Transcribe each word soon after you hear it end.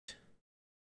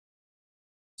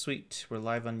Sweet. We're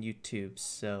live on YouTube,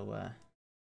 so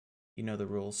you know the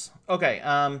rules. Okay,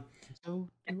 So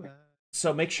do I.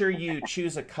 so make sure you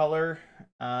choose a color.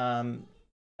 Do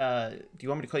you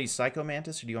want me to call you Psycho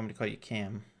Mantis or do you want me to call you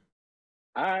Cam?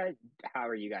 Uh, how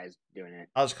are you guys doing it?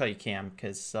 I'll just call you Cam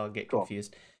because I'll get Cool.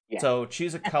 confused. Yeah. So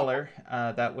choose a color.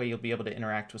 That way you'll be able to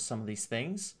interact with some of these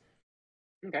things.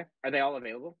 Okay. Are they all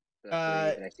available? The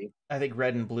Uh, three that I see. I think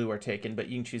red and blue are taken, but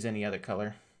you can choose any other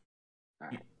color. All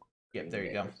Y- right. Yep, Green there you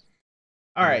it go. is.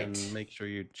 All And right. then make sure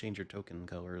you change your token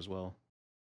color as well.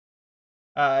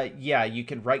 Yeah, you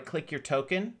can right click your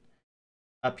token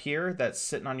up here that's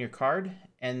sitting on your card,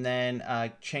 and then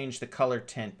change the color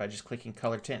tint by just clicking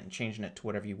color tint and changing it to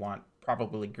whatever you want,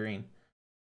 probably green.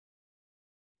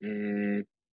 Mm,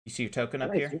 You see your token how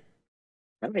up do I here? zoom,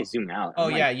 how do I zoom out? Oh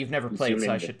I'm yeah, like you've never played, zoom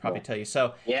so I into should probably full. tell you.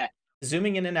 So Yeah.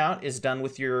 zooming in and out is done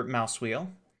with your mouse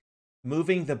wheel.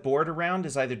 Moving the board around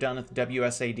is either done with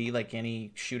WSAD like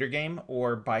any shooter game,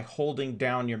 or by holding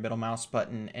down your middle mouse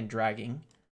button and dragging.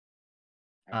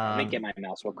 Okay, let me get my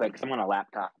mouse real quick because I'm on a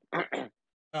laptop.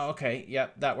 Oh, okay,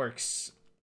 yep, that works.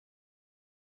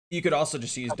 You could also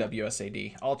just use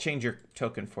WSAD. I'll change your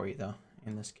token for you though,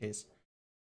 in this case.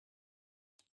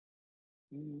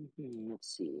 Let's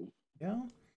see. Yeah.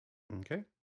 Okay.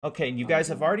 Okay, and you guys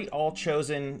have already all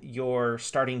chosen your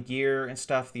starting gear and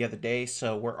stuff the other day,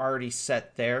 so we're already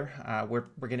set there.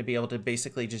 We're going to be able to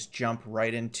basically just jump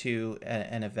right into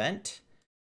an event.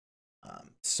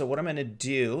 So what I'm going to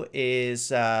do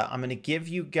is I'm going to give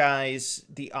you guys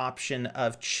the option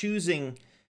of choosing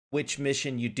which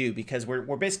mission you do, because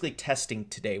we're basically testing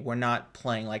today. We're not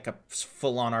playing like a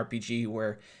full-on RPG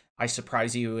where I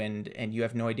surprise you and you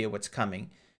have no idea what's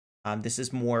coming. This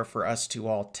is more for us to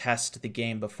all test the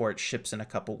game before it ships in a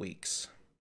couple weeks.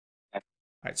 All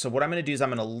right, so what I'm going to do is I'm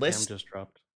going to list... Cam just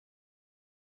dropped.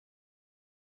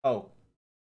 Oh,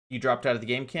 you dropped out of the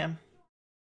game, Cam?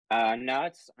 No,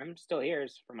 I'm still here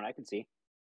from what I can see.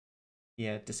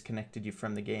 Yeah, it disconnected you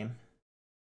from the game.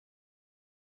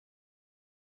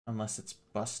 Unless it's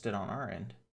busted on our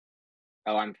end.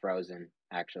 Oh, I'm frozen,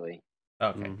 actually.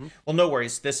 Okay. Well, no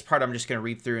worries. This part I'm just going to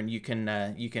read through, and you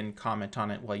can comment on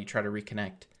it while you try to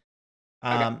reconnect.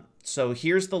 Okay. So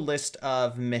here's the list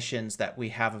of missions that we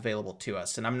have available to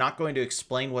us, and I'm not going to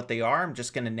explain what they are. I'm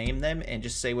just going to name them and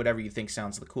just say whatever you think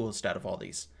sounds the coolest out of all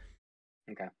these.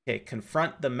 Okay. Okay.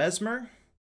 Confront the Mesmer.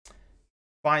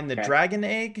 Find the dragon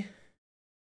egg.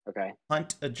 Okay.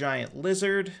 Hunt a giant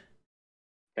lizard.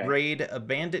 Okay. Raid a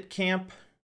bandit camp.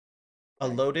 A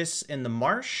lotus in the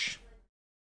marsh.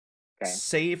 Okay.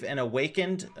 Save an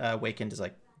awakened. Awakened is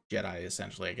like Jedi,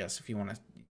 essentially, I guess, if you want to.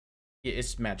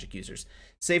 It's magic users.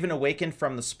 Save an awakened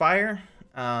from the spire.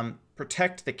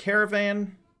 Protect the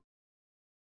caravan.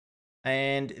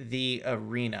 And the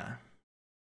arena.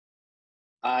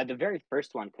 The very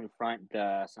first one, confront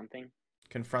the something.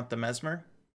 Confront the Mesmer.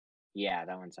 Yeah,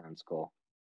 that one sounds cool.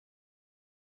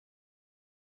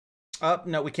 Oh,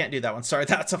 no, we can't do that one. Sorry,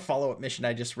 that's a follow-up mission.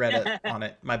 I just read it on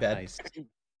it. My bad. Nice.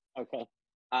 Okay.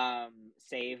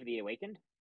 Save the awakened.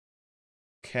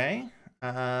 Okay.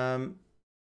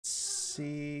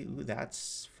 See. Ooh,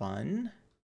 that's fun.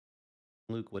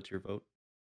 Luke, what's your vote?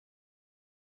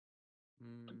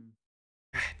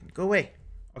 Go away.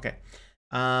 Okay.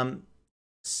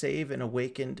 Save and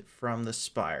awakened from the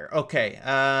spire. Okay.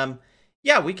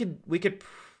 Yeah, we could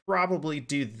probably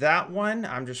do that one.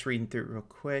 I'm just reading through it real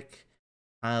quick.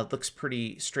 It looks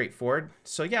pretty straightforward.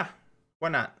 So yeah, why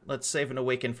not? Let's save and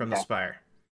awaken from the spire.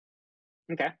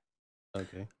 Okay.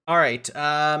 Okay. All right.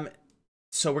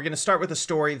 So we're going to start with a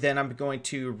story, then I'm going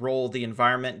to roll the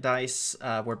environment dice,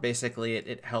 where basically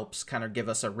it helps kind of give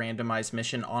us a randomized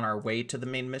mission on our way to the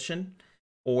main mission,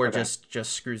 or just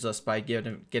screws us by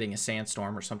getting a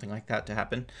sandstorm or something like that to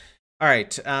happen. All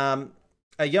right.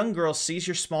 A young girl sees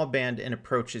your small band and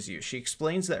approaches you. She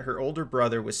explains that her older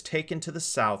brother was taken to the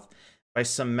south by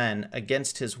some men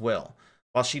against his will.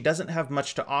 While she doesn't have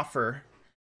much to offer,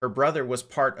 her brother was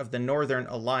part of the Northern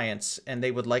Alliance, and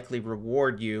they would likely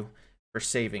reward you for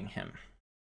saving him.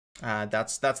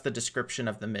 That's the description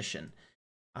of the mission.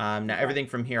 Now, everything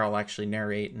from here I'll actually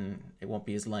narrate, and it won't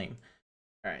be as lame.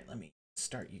 All right, let me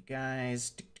start you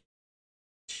guys.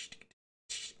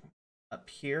 Up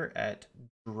here at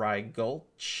Dry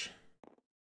Gulch.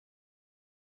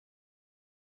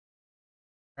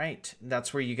 Right,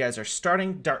 that's where you guys are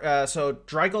starting. So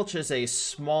Dry Gulch is a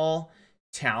small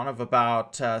town of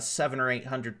about 700 or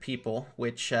 800 people,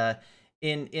 which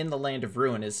in the Land of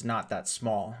Ruin is not that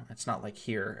small. It's not like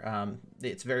here.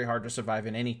 It's very hard to survive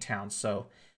in any town. So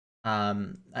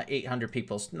 800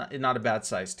 people is not a bad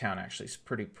sized town, actually. It's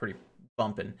pretty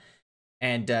bumping.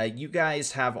 And you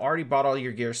guys have already bought all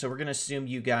your gear, so we're going to assume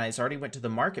you guys already went to the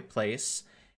marketplace.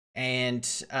 And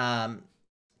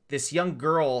this young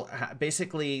girl,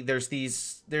 basically, there's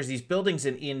these buildings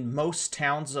in most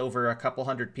towns over a couple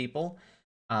hundred people,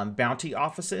 bounty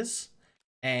offices.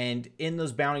 And in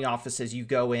those bounty offices, you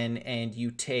go in and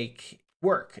you take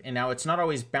work. And now it's not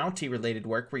always bounty related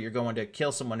work where you're going to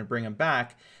kill someone and bring them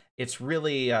back. It's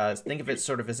really, think of it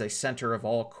sort of as a center of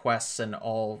all quests and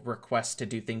all requests to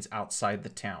do things outside the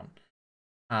town.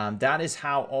 That is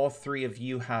how all three of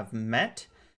you have met.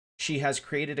 She has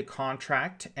created a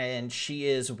contract and she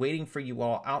is waiting for you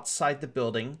all outside the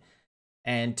building.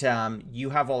 And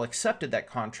you have all accepted that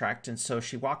contract. And so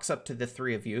she walks up to the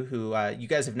three of you who you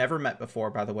guys have never met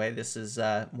before, by the way. This is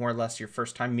more or less your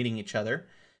first time meeting each other.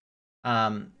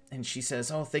 And she says,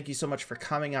 "Oh, thank you so much for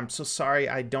coming. I'm so sorry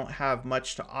I don't have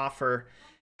much to offer.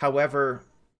 However,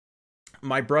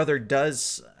 my brother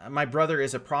is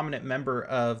a prominent member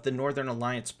of the Northern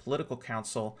Alliance Political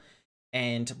Council.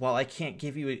 And while I can't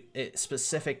give you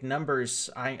specific numbers,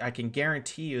 I can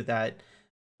guarantee you that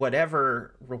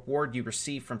whatever reward you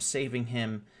receive from saving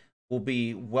him will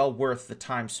be well worth the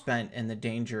time spent and the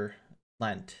danger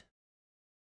lent."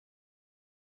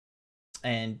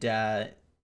 And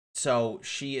so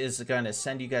she is going to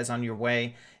send you guys on your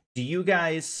way. Do you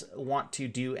guys want to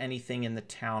do anything in the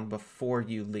town before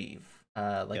you leave?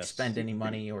 Like Yes. spend any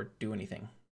money or do anything?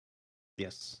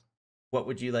 Yes. What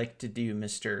would you like to do,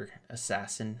 Mr.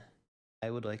 Assassin? I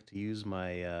would like to use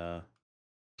my,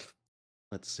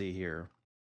 let's see here,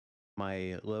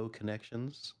 my low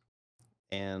connections.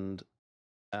 And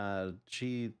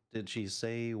did she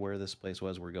say where this place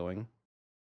was we're going?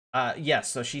 Yes,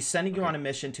 so she's sending you on a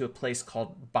mission to a place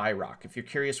called Byrock. If you're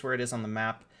curious where it is on the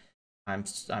map, I'm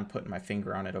putting my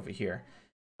finger on it over here.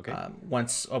 Okay.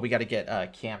 We got to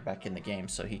get Cam back in the game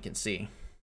so he can see.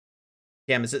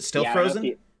 Cam, is it still Yeah, I don't know if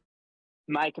frozen?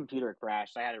 my computer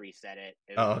crashed. I had to reset it.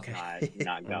 It Oh, was okay.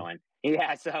 not going.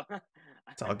 Yeah, so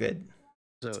It's all good.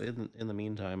 So in the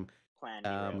meantime, plan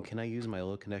zero. can I use my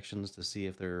low connections to see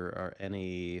if there are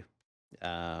any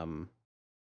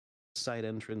side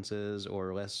entrances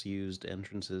or less used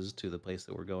entrances to the place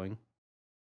that we're going?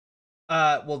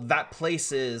 Well, that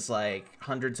place is like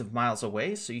hundreds of miles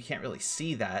away, so you can't really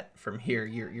see that from here.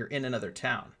 You're in another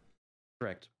town.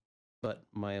 Correct. But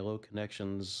my low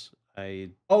connections,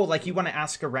 Oh, like you want to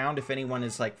ask around if anyone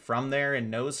is like from there and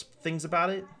knows things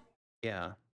about it?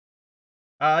 yeah.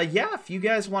 Yeah, if you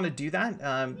guys want to do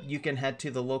that, you can head to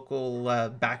the local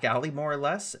back alley more or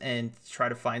less and try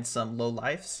to find some low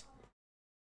lifes.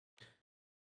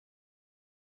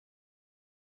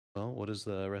 Well, what does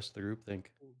the rest of the group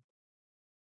think?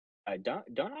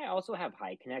 Don't I also have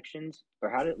high connections?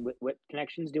 Or what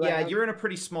connections do I Yeah, have? you're in a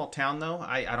pretty small town though.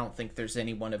 I don't think there's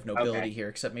anyone of nobility Okay. here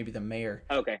except maybe the mayor.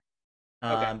 Okay.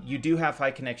 Okay. You do have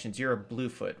high connections. You're a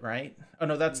Bluefoot, right? Oh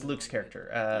no, that's Luke's character.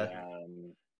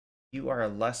 You are a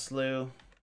Leslu.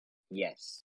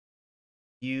 Yes.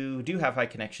 You do have high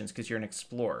connections because you're an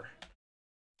explorer.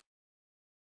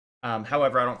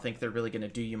 However, I don't think they're really going to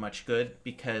do you much good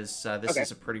because this Okay.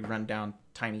 is a pretty rundown,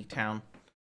 tiny town.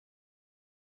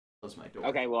 Close my door.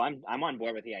 Okay, well I'm on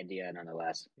board with the idea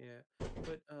nonetheless. Yeah,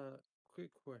 but quick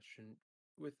question.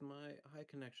 With my high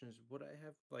connections, would I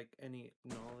have like any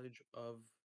knowledge of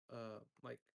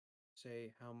like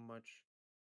say how much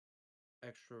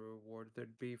extra reward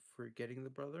there'd be for getting the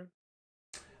brother?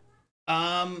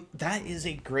 That is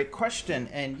a great question,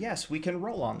 and yes, we can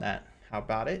roll on that. How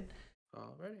about it?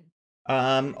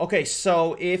 Alrighty. Okay,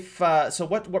 so if so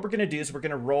what we're gonna do is we're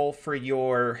gonna roll for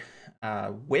your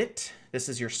wit. This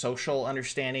is your social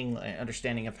understanding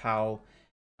of how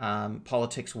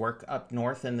politics work up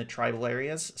north in the tribal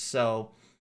areas. So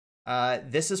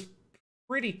this is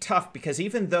pretty tough because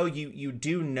even though you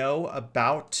do know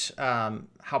about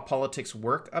how politics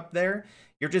work up there,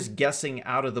 you're just guessing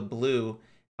out of the blue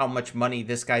how much money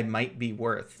this guy might be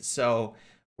worth. So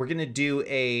we're gonna do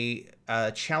a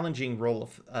challenging roll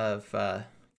of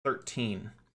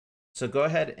 13. So go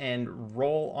ahead and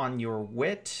roll on your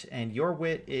wit, and your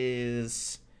wit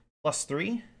is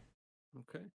 +3.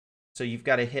 Okay. So you've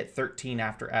got to hit 13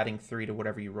 after adding 3 to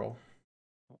whatever you roll.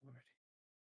 Alrighty.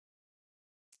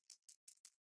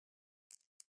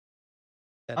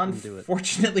 That didn't do it.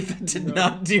 Unfortunately, that did No.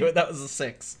 not do it. That was a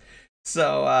 6.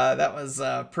 So that was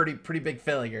a pretty big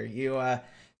failure.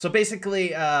 So basically,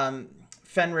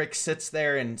 Fenric sits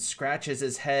there and scratches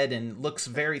his head and looks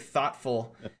very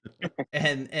thoughtful,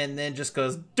 and then just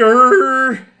goes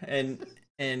 "Durr" and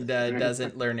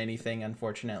doesn't learn anything,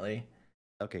 unfortunately.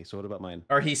 Okay, so what about mine?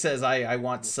 Or he says, "I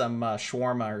want some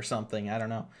shawarma or something." I don't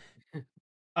know.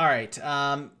 All right.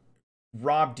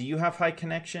 Rob, do you have high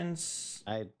connections?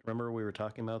 I remember we were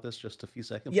talking about this just a few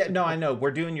seconds Yeah, ago. no, I know.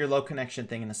 We're doing your low connection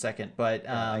thing in a second, but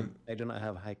Yeah, I do not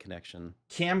have high connection.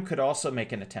 Cam could also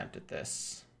make an attempt at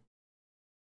this.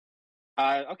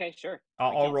 Okay, sure. I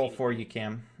I'll can't see roll for anything. you,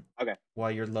 Cam. Okay.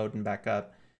 While you're loading back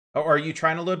up. Oh, are you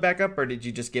trying to load back up, or did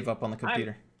you just give up on the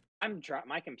computer?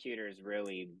 My computer is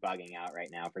really bugging out right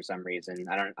now for some reason.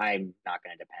 I'm not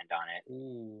going to depend on it.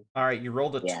 Ooh. All right, you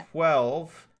rolled a Yeah.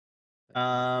 12.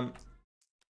 Let's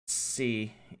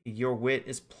see. Your wit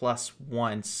is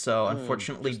 +1, so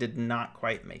unfortunately did not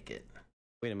quite make it.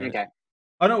 Wait a minute. Okay.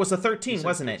 Oh, no, it was a 13, said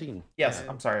wasn't 13. it? Yes,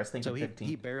 Yeah. I'm sorry, I was thinking So 15.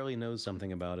 he barely knows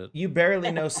something about it. You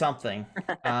barely know something.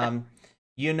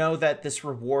 You know that this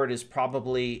reward is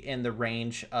probably in the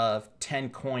range of 10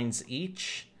 coins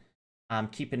each.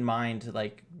 Keep in mind,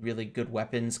 like, really good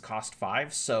weapons cost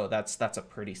 5, so that's a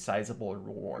pretty sizable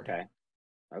reward. Okay.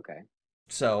 Okay.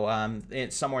 So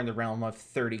it's somewhere in the realm of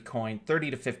 30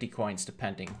 to 50 coins,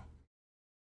 depending.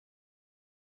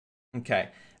 Okay.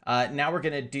 Now we're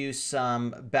gonna do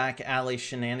some back alley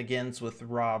shenanigans with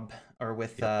Rob, or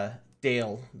with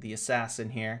Dale, the assassin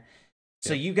here.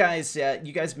 So you guys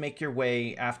make your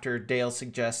way after Dale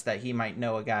suggests that he might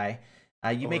know a guy.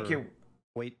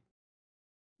 Wait.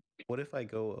 What if I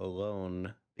go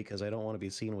alone because I don't want to be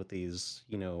seen with these,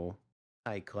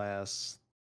 high class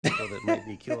people that might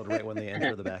be killed right when they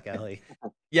enter the back alley?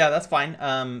 Yeah, that's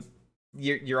fine.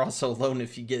 You're also alone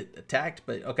if you get attacked,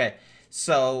 but okay.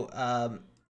 So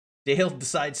Dale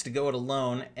decides to go it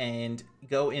alone and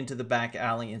go into the back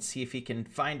alley and see if he can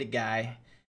find a guy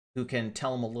who can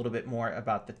tell him a little bit more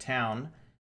about the town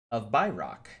of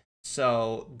Byrock.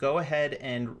 So go ahead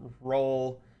and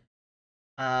roll.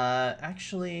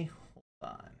 Actually,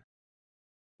 hold on.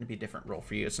 It'll be a different roll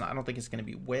for you. It's not. I don't think it's going to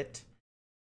be wit.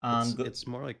 It's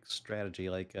more like strategy,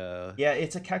 like Yeah,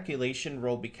 it's a calculation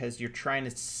roll because you're trying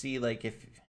to see like if.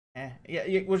 Yeah,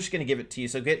 we're just going to give it to you.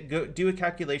 So go do a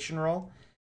calculation roll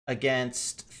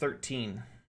against 13.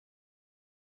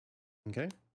 Okay.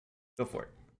 Go for it.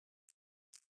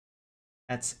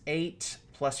 That's 8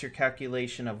 plus your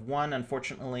calculation of 1.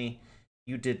 Unfortunately,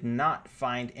 you did not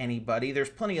find anybody. There's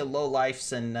plenty of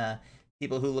lowlifes and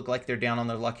people who look like they're down on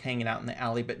their luck hanging out in the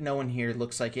alley, but no one here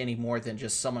looks like any more than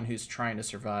just someone who's trying to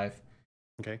survive.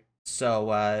 Okay.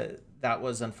 So that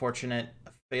was unfortunate.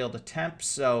 A failed attempt.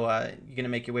 So you're going to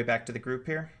make your way back to the group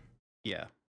here? Yeah.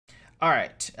 All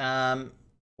right.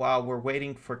 While we're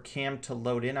waiting for Cam to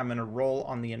load in, I'm going to roll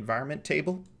on the environment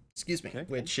table. Excuse me. Okay.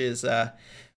 Which is...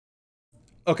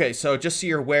 Okay, so just so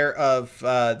you're aware of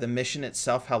the mission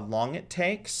itself, how long it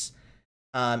takes,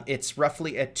 it's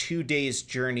roughly a 2 days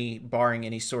journey, barring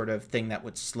any sort of thing that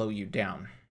would slow you down.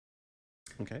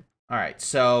 Okay. All right,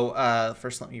 so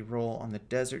first let me roll on the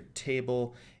desert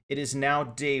table. It is now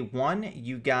day 1.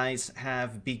 You guys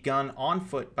have begun on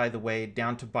foot, by the way,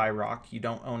 down to Byrock. You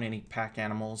don't own any pack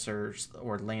animals or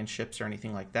land ships or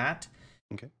anything like that.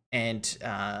 Okay. And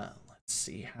let's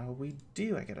see how we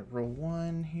do. I got to roll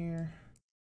 1 here.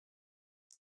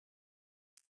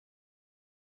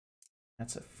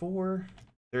 That's a 4.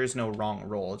 There is no wrong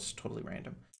roll. It's totally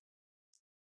random.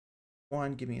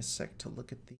 1. Give me a sec to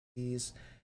look at these.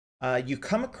 You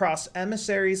come across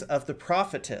emissaries of the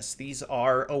prophetess. These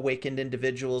are awakened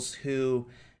individuals who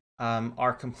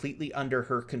are completely under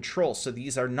her control. So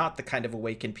these are not the kind of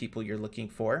awakened people you're looking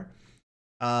for.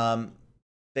 Okay,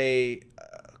 let's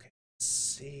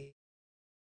see.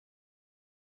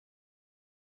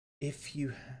 If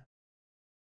you...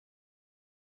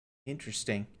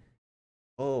 Interesting.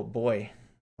 Oh, boy.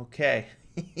 Okay.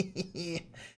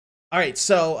 All right,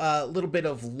 so a little bit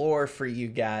of lore for you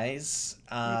guys.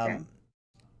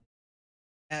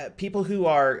 People who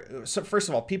are... So first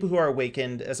of all, people who are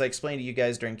awakened, as I explained to you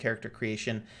guys during character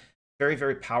creation, very,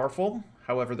 very powerful.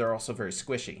 However, they're also very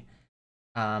squishy.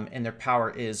 And their power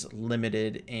is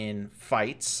limited in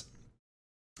fights.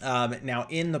 Now,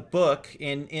 in the book,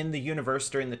 in the universe,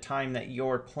 during the time that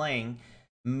you're playing,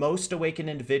 most awakened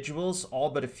individuals, all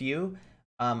but a few,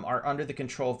 are under the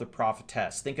control of the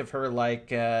prophetess. Think of her like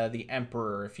the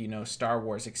Emperor, if you know Star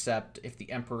Wars, except if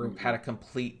the Emperor had a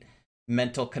complete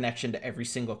mental connection to every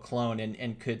single clone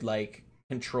and could like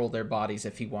control their bodies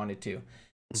if he wanted to.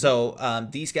 So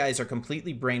these guys are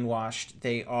completely brainwashed.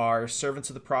 They are servants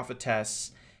of the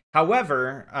prophetess.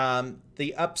 However,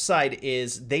 the upside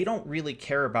is they don't really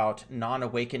care about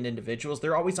non-awakened individuals.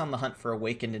 They're always on the hunt for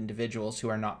awakened individuals who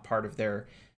are not part of their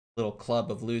little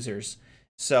club of losers.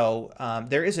 So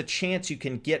there is a chance you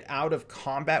can get out of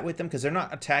combat with them because they're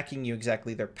not attacking you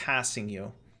exactly. They're passing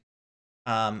you.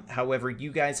 However,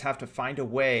 you guys have to find a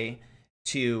way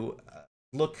to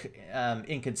look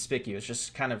inconspicuous.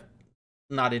 Just kind of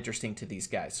not interesting to these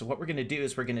guys. So what we're going to do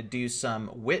is we're going to do some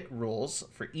wit rules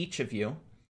for each of you.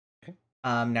 Okay.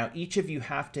 Now, each of you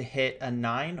have to hit a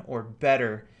 9 or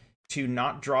better to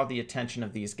not draw the attention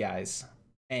of these guys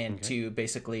and to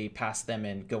basically pass them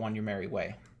and go on your merry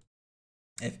way.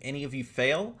 If any of you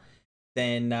fail,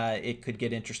 then it could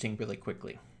get interesting really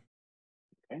quickly.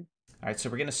 Okay. All right, so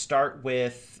we're going to start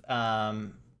with,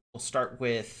 we'll start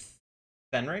with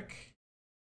Fenric.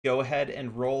 Go ahead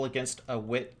and roll against a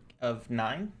wit of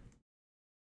 9.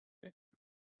 Okay.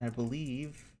 I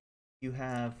believe you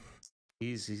have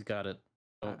He's got it.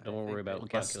 Don't worry about +3.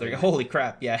 calculating. Holy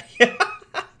crap! Yeah.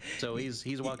 So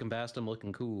he's walking past him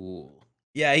looking cool.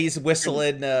 Yeah, he's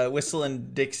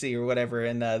whistling Dixie or whatever,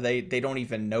 and they don't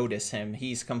even notice him.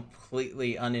 He's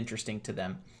completely uninteresting to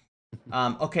them.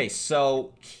 Okay,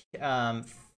 so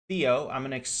Theo, I'm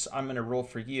gonna roll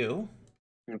for you.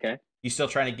 Okay. You still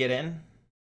trying to get in?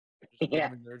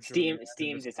 Yeah. Steam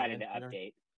Steam decided to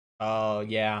update. Oh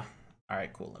yeah. All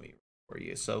right, cool. Let me roll for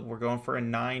you. So we're going for a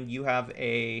 9. You have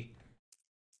a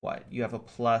what? You have a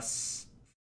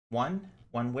 +1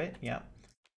 wit. Yeah.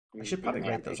 I should probably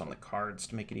write those on the cards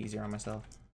to make it easier on myself.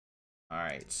 All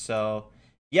right, so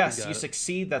yes, you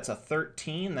succeed. That's a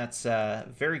 13. That's a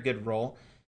very good roll.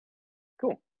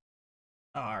 Cool.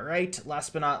 All right,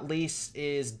 last but not least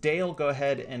is Dale. Go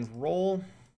ahead and roll.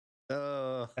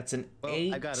 That's an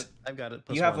 8. I've got it.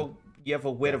 You have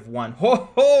a wit of 1.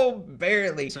 Ho,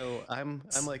 barely. So I'm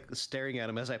like staring at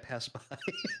him as I pass by.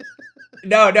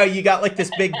 No, you got like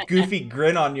this big goofy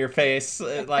grin on your face.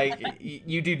 Like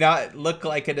you do not look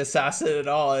like an assassin at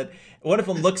all. And one of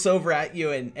them looks over at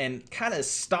you and kind of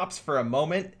stops for a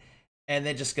moment and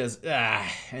then just goes,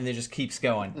 and then just keeps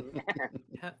going.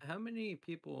 How many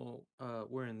people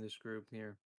were in this group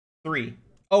here? 3.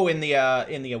 Oh, in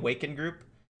the Awaken group?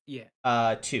 Yeah.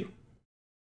 2.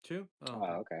 2? Oh,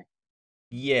 okay.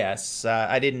 Yes,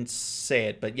 I didn't say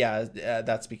it, but yeah,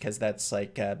 that's because that's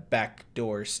like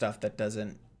backdoor stuff that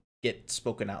doesn't get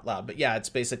spoken out loud. But yeah, it's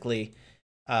basically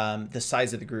the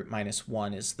size of the group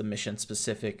 -1 is the mission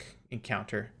specific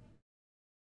encounter.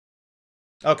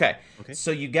 Okay,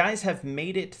 so you guys have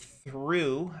made it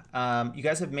through. You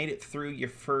guys have made it through your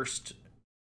first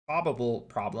probable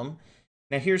problem.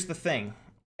 Now here's the thing: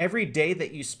 every day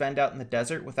that you spend out in the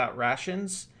desert without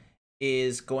rations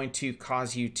is going to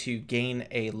cause you to gain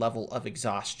a level of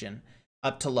exhaustion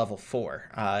up to level 4.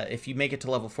 If you make it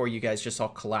to level 4, you guys just all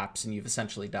collapse and you've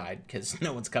essentially died because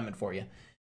no one's coming for you.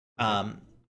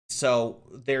 So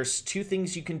there's 2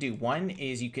 things you can do. One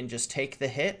is you can just take the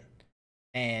hit,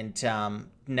 and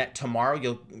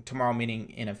tomorrow meaning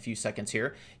in a few seconds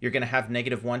here, you're going to have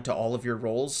 -1 to all of your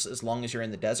rolls as long as you're in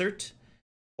the desert.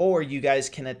 Or you guys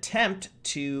can attempt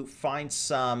to find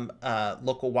some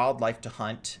local wildlife to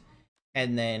hunt,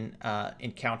 and then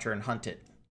encounter and hunt it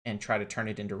and try to turn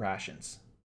it into rations.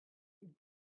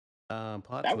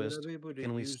 Plot twist.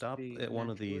 Can we stop at one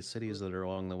of the cities that are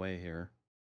along the way here?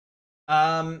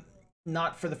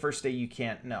 Not for the first day, you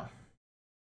can't, no.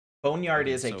 Boneyard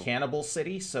is a cannibal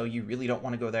city, so you really don't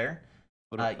want to go there.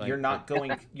 You're not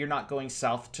going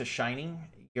south to Shining.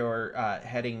 You're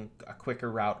heading a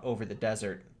quicker route over the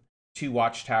desert to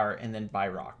Watchtower and then by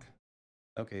Rock.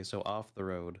 Okay, so off the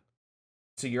road.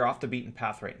 So you're off the beaten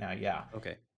path right now, yeah.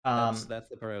 Okay. That's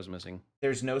the part I was missing.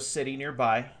 There's no city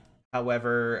nearby.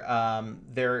 However,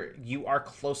 you are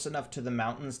close enough to the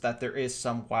mountains that there is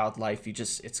some wildlife.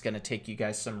 It's going to take you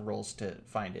guys some rolls to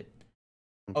find it.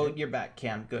 Okay. Oh, you're back,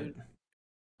 Cam. Good.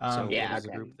 So what does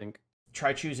the group think?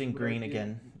 Try choosing green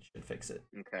again. Should fix it.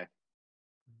 Okay.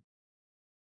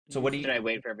 So what do you? Should I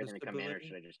wait for everything to come in, or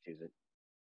should I just choose it?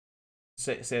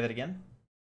 Say that again.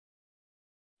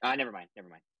 Never mind.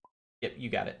 Yep, you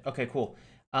got it. Okay, cool.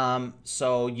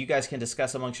 So you guys can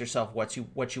discuss amongst yourself what you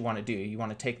want to do. You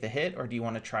want to take the hit, or do you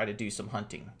want to try to do some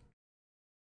hunting?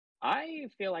 I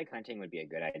feel like hunting would be a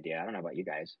good idea. I don't know about you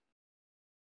guys.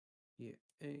 Yeah.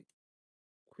 A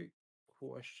quick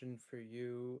question for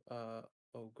you,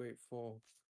 grateful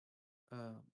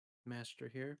master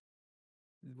here.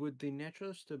 Would the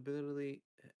natural stability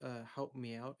help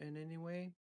me out in any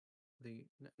way? The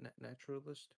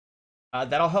naturalist?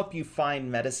 That'll help you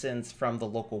find medicines from the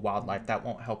local wildlife. That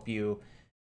won't help you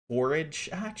forage.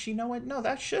 Actually, you know what? No,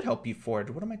 that should help you forage.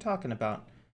 What am I talking about?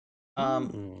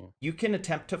 You can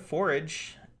attempt to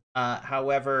forage.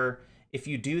 However, if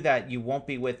you do that, you won't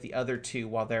be with the other 2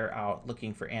 while they're out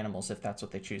looking for animals, if that's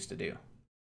what they choose to do.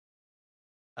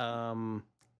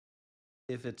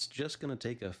 If it's just going to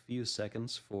take a few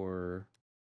seconds for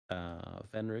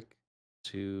Fenric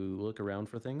to look around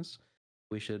for things,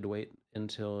 we should wait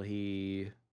until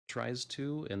he tries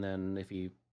to, and then if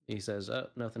he says,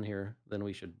 nothing here, then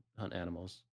we should hunt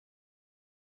animals.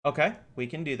 Okay, we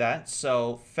can do that.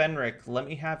 So, Fenric, let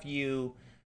me have you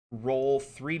roll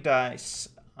 3 dice.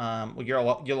 Well,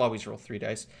 you'll always roll 3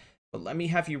 dice, but let me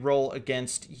have you roll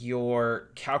against your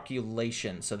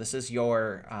calculation. So this is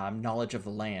your knowledge of the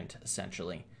land,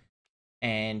 essentially.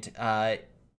 And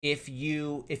if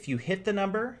you hit the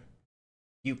number,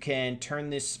 you can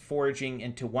turn this foraging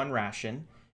into 1 ration.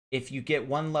 If you get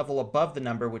 1 level above the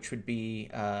number, which would be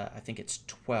I think it's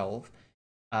 12,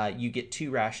 you get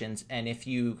 2 rations. And if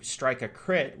you strike a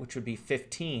crit, which would be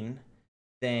 15,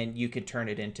 then you could turn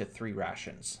it into 3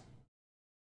 rations.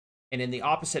 And in the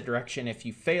opposite direction, if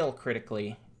you fail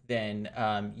critically, then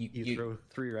you throw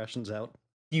 3 rations out.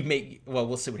 You make, well,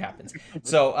 we'll see what happens.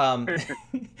 So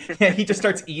yeah, he just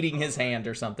starts eating his hand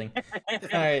or something. All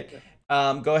right,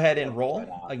 go ahead and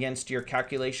roll against your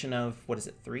calculation of, what is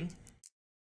it, 3?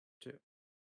 2.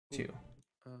 2.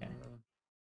 Okay. Uh,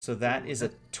 So that is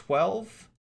a 12.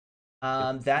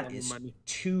 That is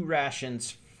 2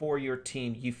 rations for your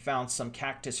team. You found some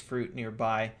cactus fruit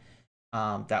nearby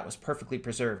that was perfectly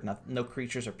preserved. No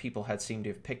creatures or people had seemed to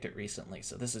have picked it recently,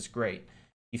 so this is great.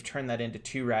 You've turned that into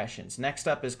 2 rations. Next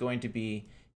up is going to be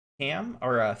Cam,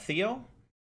 or Theo.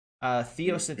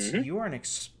 Theo, since you are an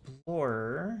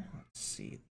explorer, let's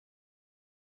see.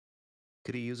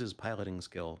 Could he use his piloting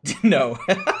skill? No.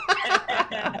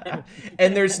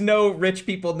 And there's no rich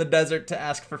people in the desert to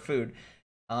ask for food.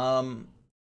 They're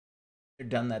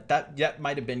done that. That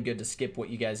might have been good to skip what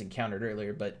you guys encountered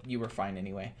earlier, but you were fine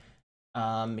anyway.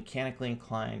 Mechanically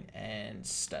inclined and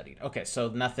studied. Okay, so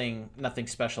nothing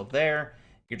special there.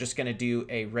 You're just going to do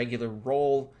a regular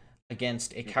roll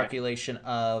against a calculation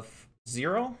of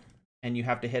 0, and you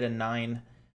have to hit a 9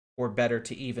 or better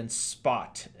to even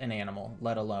spot an animal,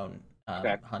 let alone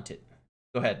hunt it.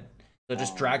 Go ahead. So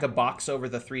just drag a box over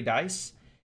the 3 dice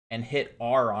and hit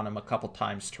R on them a couple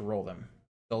times to roll them.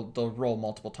 They'll roll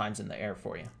multiple times in the air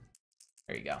for you.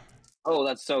 There you go. Oh,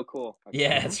 that's so cool. Okay.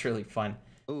 Yeah, it's really fun.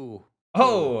 Ooh.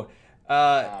 Oh,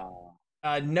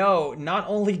 no, not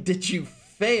only did you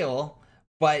fail,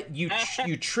 but you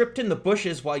tripped in the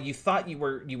bushes while you thought you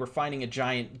were finding a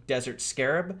giant desert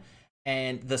scarab,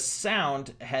 and the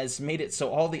sound has made it so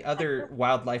all the other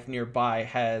wildlife nearby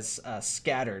has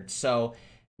scattered. So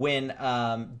when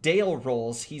Dale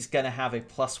rolls, he's gonna have a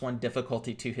 +1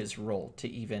 difficulty to his roll to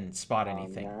even spot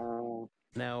anything. No.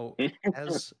 Now,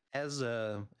 as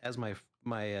my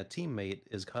teammate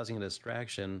is causing a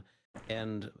distraction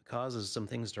and causes some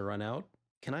things to run out,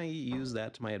 can I use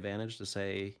that to my advantage to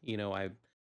say,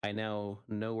 I now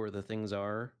know where the things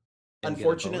are?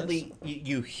 Unfortunately,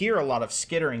 you hear a lot of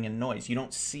skittering and noise. You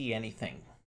don't see anything.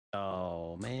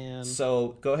 Oh, man.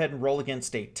 So go ahead and roll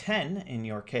against a 10 in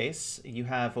your case. You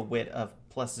have a wit of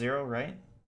 +0, right?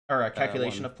 Or a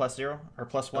calculation of +0 or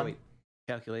 +1? Oh, wait.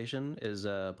 Calculation is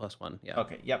 +1, yeah.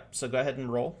 Okay, yep. So go ahead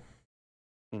and roll.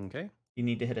 Okay. You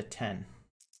need to hit a 10.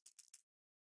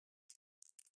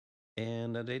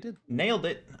 And they did. Nailed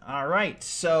it. All right.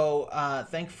 So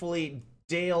thankfully,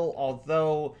 Dale,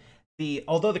 although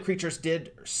the creatures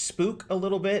did spook a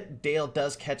little bit, Dale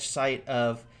does catch sight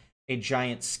of a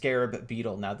giant scarab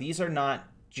beetle. Now, these are not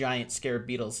giant scarab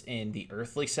beetles in the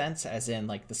earthly sense, as in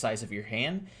like the size of your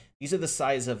hand. These are the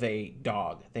size of a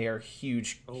dog. They are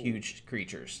huge, huge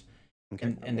creatures.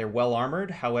 Okay. And they're well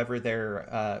armored. However,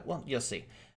 they're, well, you'll see.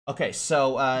 Okay,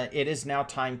 so it is now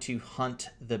time to hunt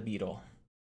the beetle.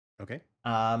 Okay.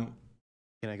 Can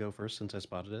I go first since I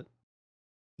spotted it?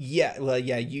 Yeah, well,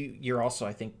 yeah, you're also,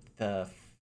 I think, the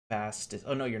fastest.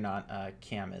 Oh, no, you're not.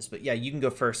 Cam is. But yeah, you can go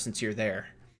first since you're there.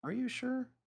 Are you sure?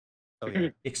 Oh, yeah.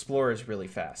 Explorer is really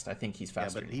fast. I think he's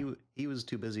faster. Yeah, but he was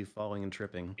too busy falling and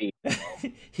tripping.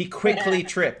 He quickly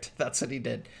tripped. That's what he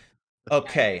did.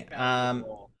 Okay. Into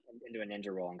a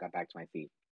ninja roll and got back to my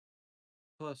feet.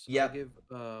 Plus, I give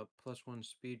 +1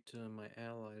 speed to my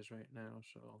allies right now,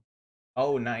 so.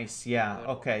 Oh, nice. Yeah.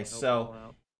 Okay.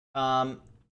 So,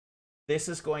 this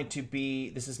is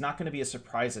not going to be a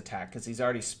surprise attack because he's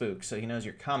already spooked, so he knows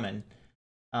you're coming.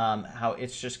 How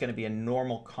it's just going to be a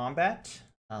normal combat.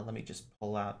 Let me just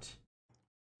pull out.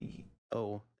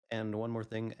 Oh, and one more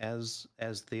thing. As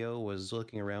Theo was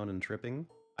looking around and tripping,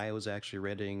 I was actually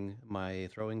readying my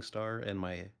throwing star and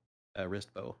my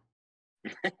wrist bow.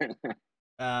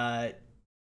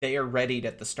 They are readied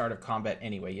at the start of combat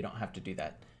anyway. You don't have to do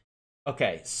that.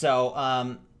 Okay,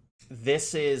 so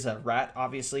this is a rat,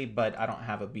 obviously, but I don't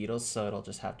have a beetle, so it'll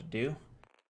just have to do.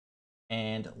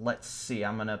 And let's see.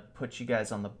 I'm gonna put you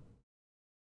guys on the.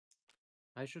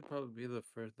 I should probably be the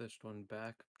furthest one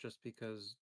back, just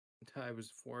because I was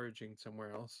foraging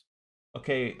somewhere else.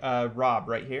 Okay, Rob,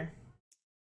 right here.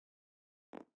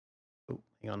 Oh,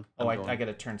 hang on. Oh, I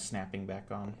gotta turn snapping back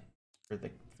on for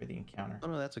for the encounter. Oh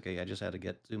no, that's okay. I just had to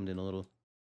get zoomed in a little.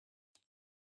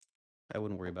 I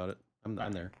wouldn't worry about it. I'm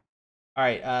there. All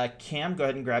right, Cam, go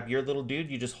ahead and grab your little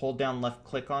dude. You just hold down left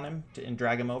click on him and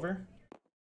drag him over.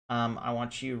 I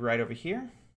want you right over here.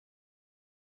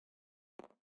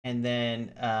 And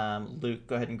then Luke,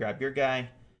 go ahead and grab your guy.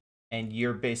 And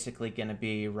you're basically going to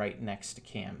be right next to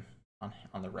Cam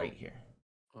on the right here.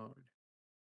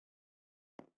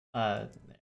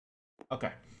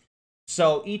 Okay.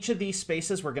 So each of these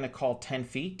spaces we're going to call 10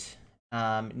 feet.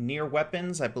 Near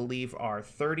weapons, I believe, are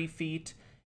 30 feet.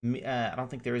 I don't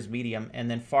think there is medium. And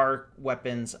then far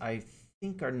weapons, I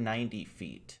think, are 90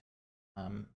 feet.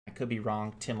 I could be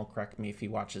wrong. Tim will correct me if he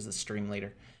watches the stream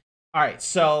later. All right,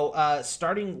 so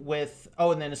starting with...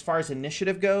 Oh, and then as far as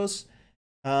initiative goes,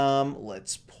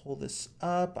 let's pull this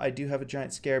up. I do have a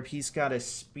giant scarab. He's got a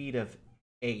speed of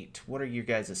 8. What are your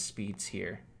guys' speeds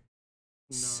here?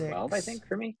 6. 12, I think,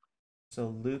 for me. So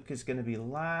Luke is going to be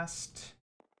last.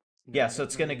 Yeah, so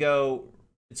it's going to go...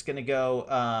 It's going to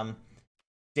go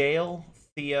Dale,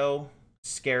 Theo,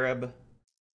 Scarab,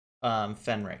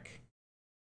 Fenric.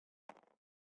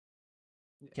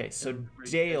 Okay, so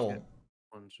Dale...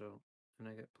 And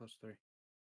I get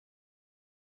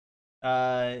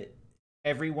 +3.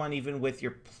 Everyone, even with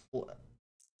your... Oh,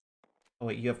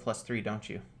 wait, you have +3, don't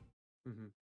you? Mm-hmm.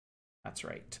 That's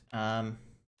right. Let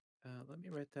me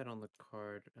write that on the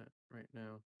card right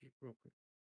now, just real quick.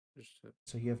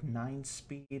 So you have 9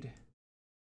 speed.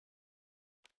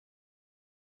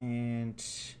 And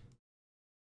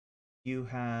you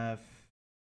have...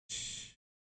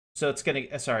 So it's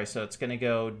gonna... Sorry, so it's gonna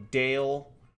go Dale,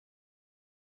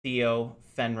 Theo,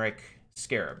 Fenric,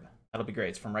 Scarab. That'll be great.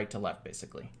 It's from right to left,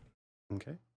 basically.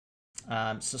 Okay.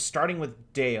 So starting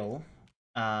with Dale,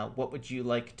 what would you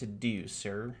like to do,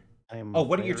 sir?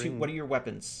 What are your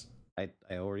weapons? I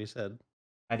already said.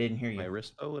 I didn't hear you. My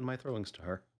wrist bow and my throwing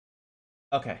star.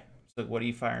 Okay. So what are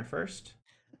you firing first?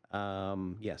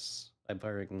 Yes. I'm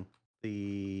firing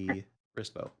the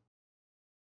wrist bow.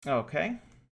 Okay.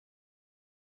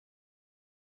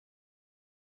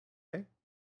 Okay.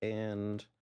 And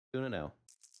doing it now.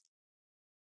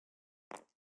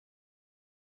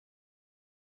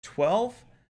 12.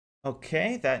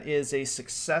 Okay, that is a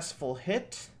successful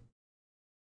hit.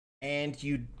 And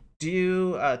you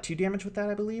do 2 damage with that,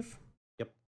 I believe?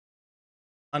 Yep.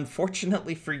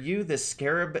 Unfortunately for you, this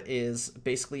scarab is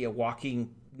basically a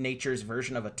walking nature's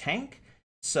version of a tank.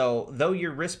 So though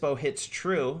your wrist bow hits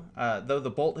true, though the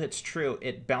bolt hits true,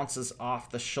 it bounces off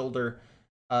the shoulder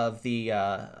of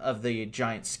the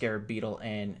giant scarab beetle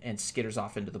and skitters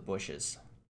off into the bushes.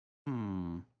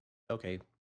 Okay.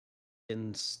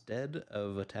 Instead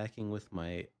of attacking with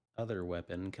my other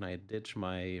weapon, can I ditch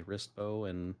my wrist bow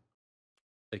and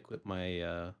equip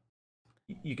my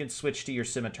You can switch to your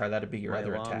scimitar. That'd be your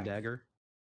other long attack. Dagger?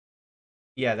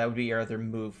 Yeah, that would be your other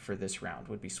move for this round.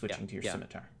 Would be switching to your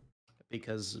scimitar.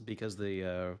 Because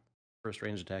the first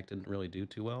range attack didn't really do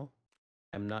too well.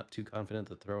 I'm not too confident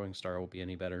the throwing star will be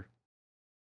any better.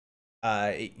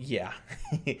 Yeah.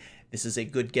 This is a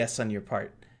good guess on your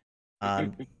part.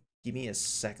 Give me a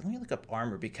second. Let me look up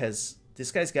armor because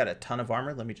this guy's got a ton of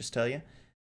armor, let me just tell you.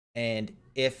 And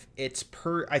if it's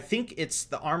I think it's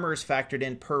the armor is factored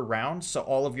in per round, so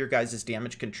all of your guys'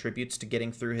 damage contributes to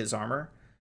getting through his armor.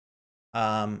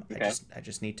 Okay. I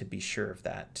just need to be sure of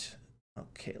that.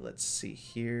 Okay, let's see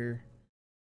here.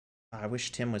 I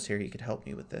wish Tim was here. He could help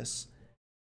me with this.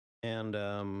 And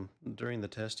during the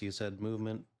test, you said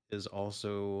movement is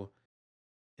also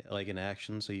like an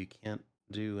action, so you can't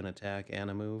do an attack and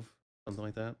a move, something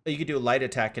like that. You could do a light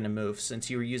attack and a move. Since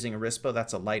you were using a wrist bow,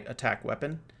 that's a light attack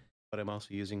weapon. But I'm also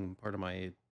using part of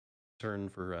my turn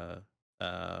for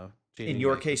in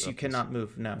your case, you cannot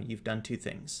move. No, you've done 2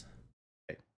 things.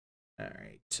 Okay. All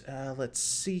right. Let's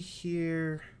see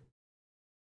here.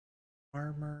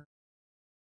 Armor.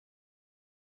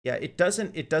 Yeah, it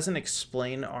doesn't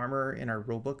explain armor in our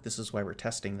rulebook. This is why we're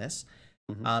testing this.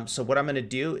 So what I'm going to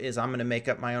do is I'm going to make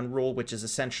up my own rule, which is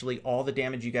essentially all the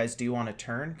damage you guys do on a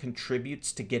turn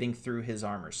contributes to getting through his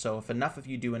armor. So if enough of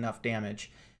you do enough damage,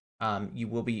 you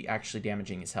will be actually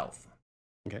damaging his health.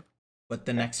 Okay. But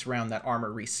the next round, that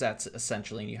armor resets,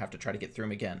 essentially, and you have to try to get through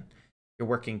him again. You're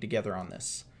working together on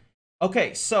this.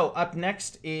 Okay, so up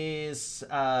next is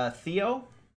Theo,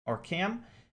 or Cam.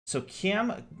 So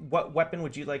Cam, what weapon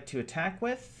would you like to attack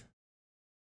with?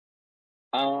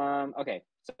 Okay.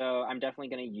 So I'm definitely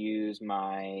going to use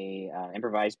my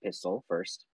improvised pistol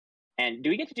first. And do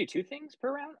we get to do 2 things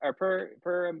per round or per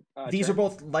These turn? are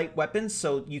both light weapons,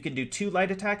 so you can do 2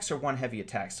 light attacks or 1 heavy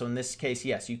attack. So in this case,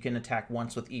 yes, you can attack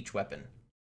once with each weapon.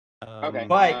 Okay.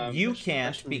 But you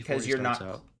can't because you're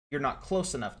out. not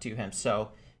close enough to him. So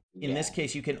In this Yeah.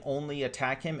 case, you can only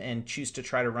attack him and choose to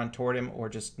try to run toward him or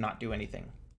just not do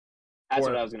anything. That's Or-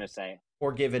 what I was gonna say.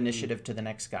 Or give initiative to the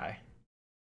next guy.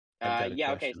 I've got a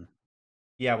Yeah. Okay. question.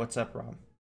 Yeah, what's up, Rob?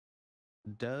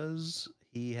 Does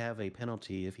he have a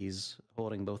penalty if he's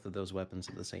holding both of those weapons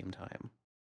at the same time?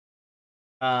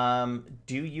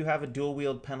 Do you have a dual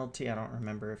wield penalty? I don't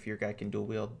remember if your guy can dual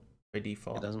wield by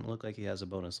default. It doesn't look like he has a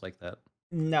bonus like that.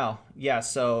 No, yeah,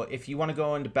 so if you want to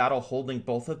go into battle holding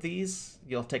both of these,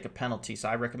 you'll take a penalty. So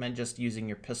I recommend just using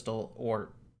your pistol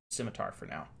or scimitar for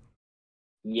now.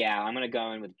 Yeah, I'm gonna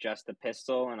go in with just the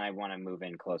pistol, and I want to move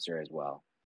in closer as well.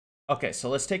 Okay, so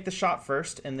let's take the shot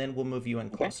first, and then we'll move you in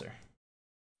closer.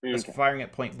 Because Okay. firing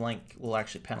at point blank will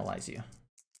actually penalize you.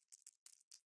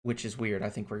 Which is weird. I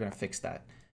think we're going to fix that.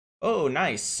 Oh,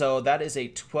 nice. So that is a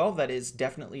 12. That is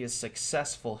definitely a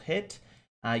successful hit.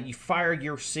 You fire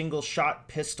your single shot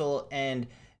pistol, and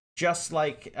just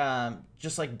like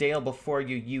Dale before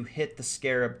you, you hit the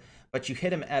scarab, but you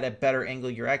hit him at a better angle.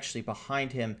 You're actually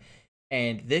behind him,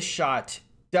 and this shot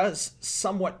does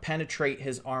somewhat penetrate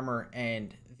his armor,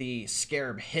 and the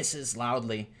scarab hisses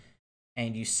loudly,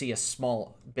 and you see a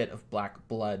small bit of black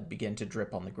blood begin to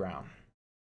drip on the ground.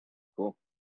 Cool.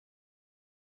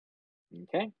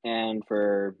 Okay, and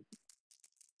for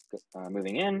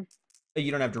moving in. You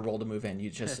don't have to roll to move in. You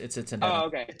just it's incidental. Oh,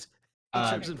 okay. He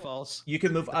trips and falls. You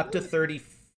can move up to 30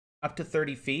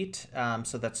 feet.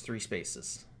 So that's 3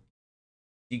 spaces.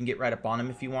 You can get right up on him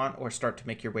if you want, or start to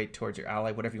make your way towards your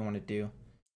ally, whatever you want to do.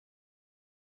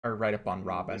 Or right up on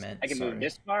Rob, I meant. I can move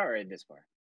this far or this far.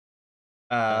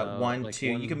 1, like 2.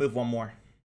 You can move one more.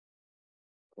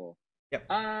 Cool. Yep.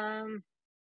 Do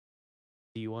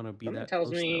you want to be Something that tells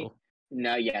close, me- though?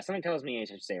 No, yeah, something tells me I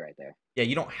should stay right there. Yeah,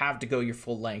 you don't have to go your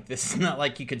full length. This is not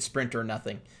like you could sprint or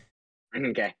nothing.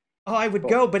 Okay. Oh, I would Cool.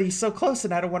 go, but he's so close,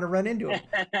 and I don't want to run into him.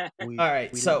 We, All right,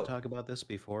 we so- didn't talk about this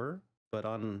before, but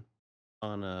on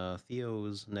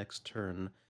Theo's next turn,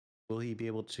 will he be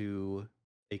able to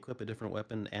equip a different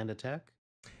weapon and attack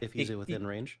if he's within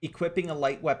range? Equipping a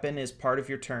light weapon is part of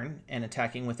your turn, and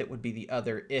attacking with it would be the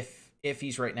other if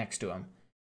he's right next to him.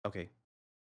 Okay.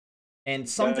 And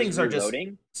some things are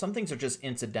reloading? just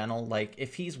incidental. Like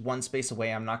if he's one space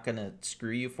away, I'm not gonna screw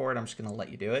you for it. I'm just gonna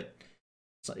let you do it.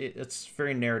 So it's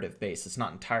very narrative based. It's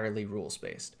not entirely rules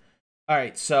based. All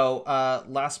right. So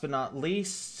last but not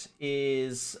least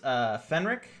is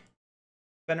Fenric.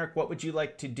 Fenric, what would you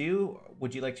like to do?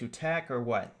 Would you like to attack or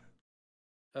what?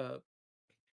 Oh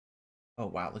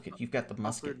wow! Look at you've got the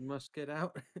musket. Musket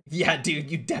out. Yeah, dude,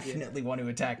 you definitely want to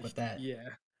attack with that. Yeah.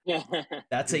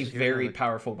 That's a Here's very another-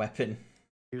 powerful weapon.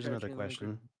 Here's another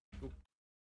Crouching question.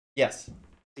 Yes.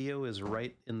 Theo is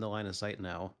right in the line of sight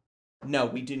now. No,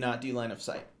 we do not do line of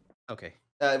sight. Okay.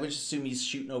 I would just assume he's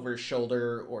shooting over his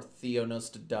shoulder, or Theo knows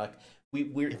to duck.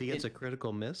 If he gets a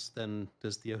critical miss, then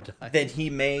does Theo die? then he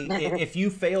may. If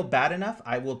you fail bad enough,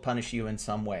 I will punish you in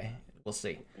some way. We'll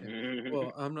see.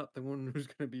 Well, I'm not the one who's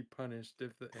gonna be punished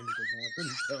if anything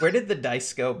happens. So. Where did the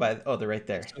dice go? Oh, they're right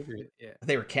there. Yeah.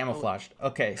 They were camouflaged.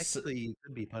 Okay. So, Actually, you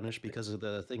could be punished because of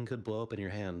the thing could blow up in your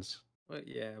hands. Well,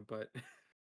 yeah, but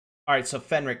all right. So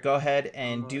Fenric, go ahead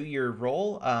and do your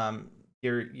roll.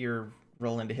 You're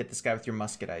rolling to hit this guy with your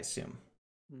musket, I assume.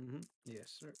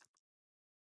 Yes, sir.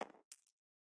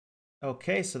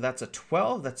 Okay, so that's a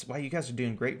 12. That's why you guys are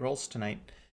doing great rolls tonight.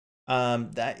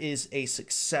 That is a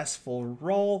successful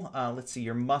roll. Let's see,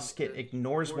 your musket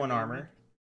ignores 1 armor.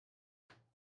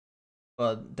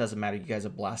 Well, it doesn't matter. You guys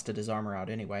have blasted his armor out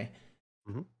anyway.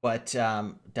 But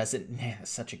doesn't... Man,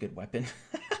 that's such a good weapon.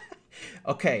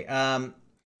 Okay,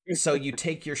 so you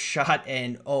take your shot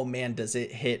and, oh man, does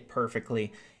it hit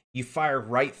perfectly. You fire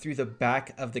right through the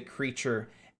back of the creature,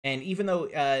 and even though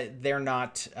they're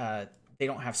not... they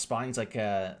don't have spines like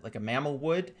a mammal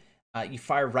would. You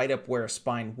fire right up where a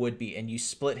spine would be, and you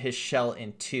split his shell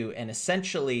in 2. And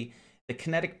essentially, the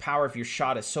kinetic power of your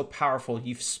shot is so powerful,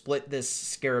 you've split this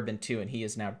scarab in 2, and he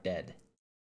is now dead.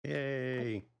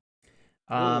 Yay!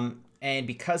 And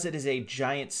because it is a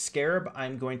giant scarab,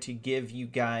 I'm going to give you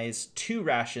guys 2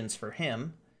 rations for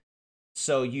him.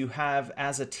 So you have,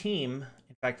 as a team,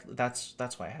 in fact,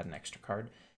 that's why I had an extra card.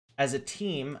 As a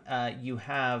team, you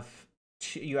have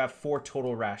 4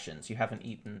 total rations. You haven't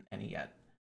eaten any yet.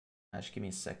 Just give me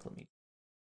a sec. Let me.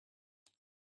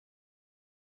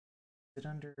 Is it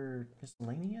under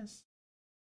miscellaneous?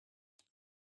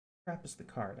 Crap is the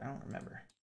card? I don't remember.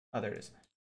 Oh, there it is.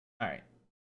 All right.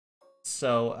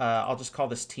 So I'll just call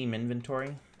this team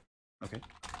inventory. Okay.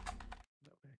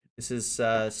 This is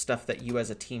stuff that you as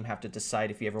a team have to decide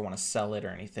if you ever want to sell it or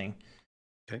anything.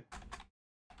 Okay.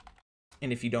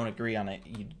 And if you don't agree on it,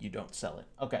 you don't sell it.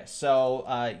 Okay,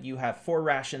 so you have 4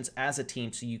 rations as a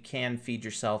team, so you can feed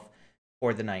yourself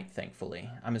for the night, thankfully.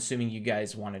 I'm assuming you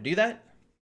guys want to do that?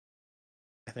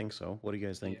 I think so. What do you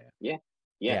guys think? Yeah.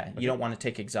 You don't want to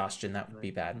take exhaustion. That would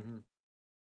be bad.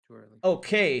 Too early.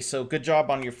 Okay, so good job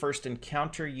on your first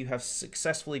encounter. You have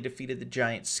successfully defeated the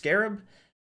giant scarab.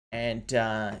 And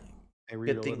I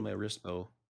reloaded my wrist bow.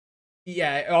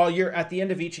 yeah, all your at the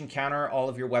end of each encounter, all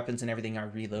of your weapons and everything are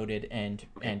reloaded and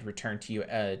returned to you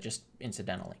just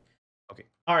incidentally. Okay.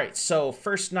 All right, so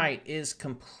first night is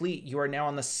complete. You are now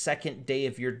on the 2nd day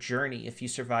of your journey. If you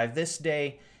survive this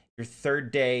day, your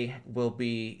 3rd day will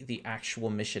be the actual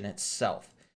mission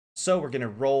itself. So we're going to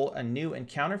roll a new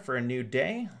encounter for a new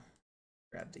day.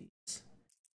 Grab these.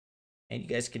 And you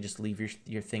guys can just leave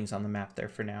your things on the map there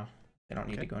for now. They don't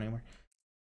need to go anywhere.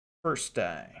 First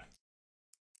day.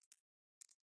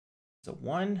 So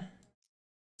 1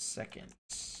 second.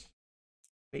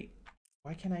 Wait,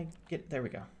 why can't I get... There we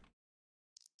go.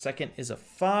 Second is a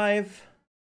 5.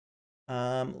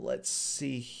 Let's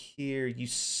see here. You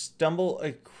stumble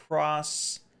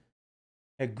across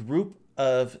a group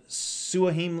of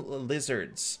Suahim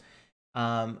lizards.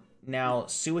 Now,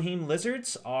 Suahim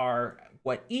lizards are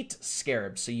what eat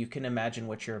scarabs, so you can imagine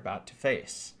what you're about to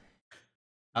face.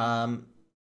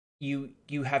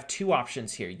 You have 2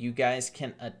 options here. You guys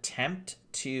can attempt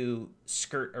to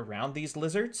skirt around these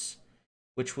lizards,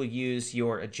 which will use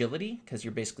your agility, because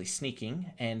you're basically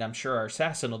sneaking, and I'm sure our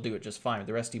assassin will do it just fine.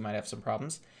 The rest of you might have some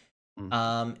problems.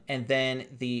 And then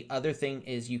the other thing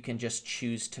is you can just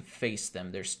choose to face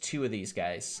them. There's 2 of these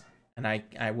guys, and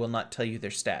I will not tell you their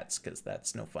stats, because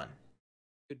that's no fun.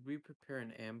 Could we prepare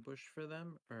an ambush for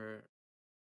them, or...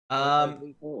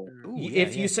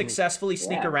 If you successfully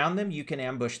sneak around them, you can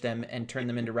ambush them and turn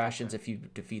them into rations if you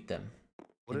defeat them.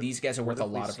 These guys are worth a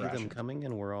lot of rations. Them coming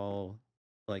and we're all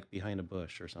like behind a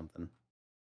bush or something.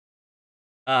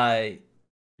 We're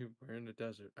in the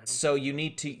desert. So you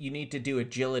need to do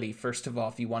agility first of all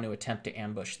if you want to attempt to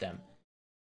ambush them.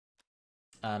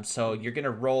 So you're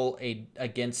gonna roll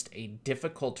against a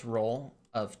difficult roll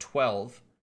of 12.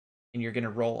 And you're going to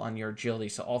roll on your agility.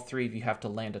 So all 3 of you have to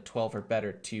land a 12 or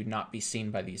better to not be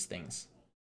seen by these things.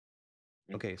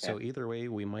 Okay, so either way,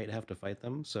 we might have to fight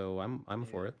them. So I'm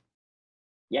for it.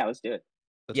 Yeah, let's do it.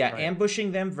 Let's yeah,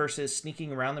 ambushing them versus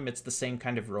sneaking around them, it's the same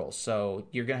kind of roll. So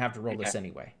you're going to have to roll this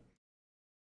anyway.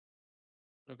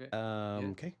 Okay.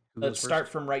 Okay. Let's start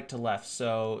from right to left.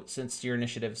 So since your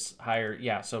initiative's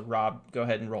higher, so Rob, go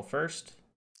ahead and roll first.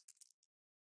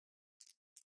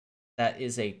 That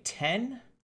is a 10.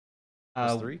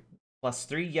 +3?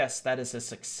 +3, yes, that is a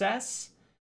success.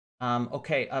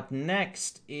 Okay, up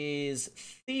next is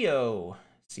Theo.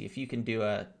 See if you can do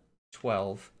a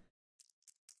 12.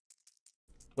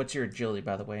 What's your agility,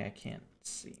 by the way? I can't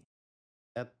see.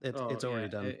 It's already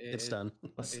done. It's done.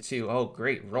 +2. Oh,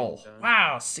 great roll.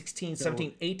 Wow, 16,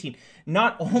 17, 18.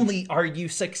 Not only are you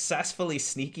successfully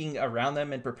sneaking around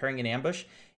them and preparing an ambush,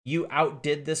 you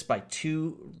outdid this by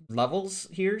 2 levels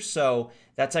here, so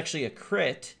that's actually a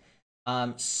crit.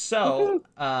 Your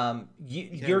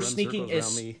sneaking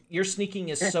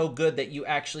is so good that you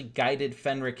actually guided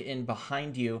Fenric in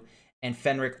behind you, and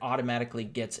Fenric automatically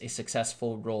gets a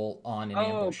successful roll on an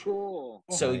ambush. Cool.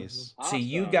 So, nice. So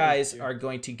you guys are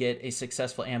going to get a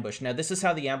successful ambush. Now, this is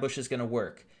how the ambush is going to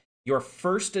work. Your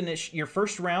first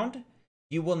round,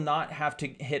 you will not have to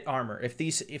hit armor. If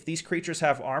these creatures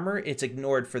have armor, it's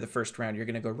ignored for the first round. You're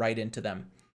going to go right into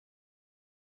them.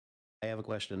 I have a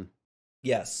question.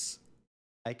 Yes.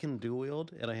 I can dual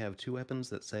wield, and I have 2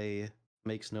 weapons that say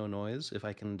makes no noise. If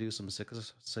I can do some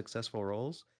successful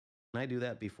rolls, can I do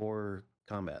that before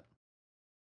combat?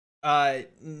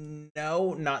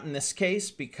 No, not in this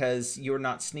case, because you're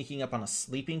not sneaking up on a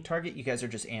sleeping target. You guys are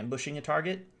just ambushing a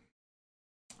target.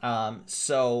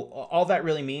 So all that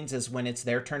really means is when it's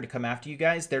their turn to come after you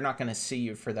guys, they're not going to see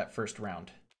you for that first round.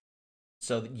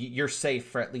 So you're safe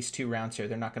for at least 2 rounds here.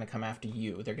 They're not going to come after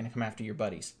you. They're going to come after your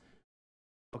buddies.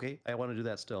 Okay, I want to do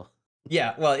that still.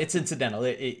 Yeah, well, it's incidental.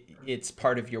 It's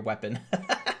part of your weapon.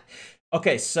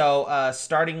 Okay, so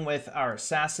starting with our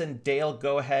assassin, Dale,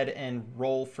 go ahead and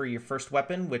roll for your first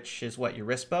weapon, which is what, your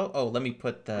wrist bow? Oh, let me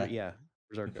put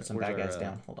put some bad guys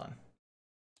down. Hold on.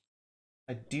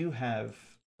 I do have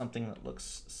something that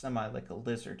looks semi like a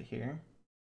lizard here.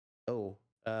 Oh,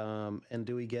 and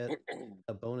do we get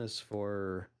a bonus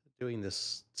for doing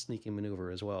this sneaking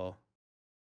maneuver as well?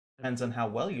 Depends on how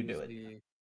well you do it.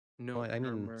 No, well, I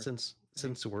mean, since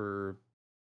we're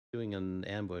doing an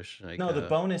ambush, like, no, the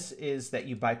bonus is that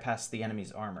you bypass the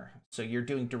enemy's armor, so you're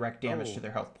doing direct damage to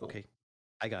their health pool. Okay,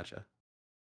 I gotcha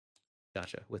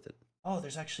with it. Oh,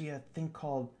 there's actually a thing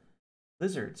called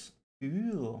Lizards.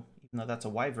 Ooh, even though that's a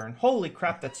wyvern. Holy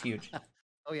crap, that's huge.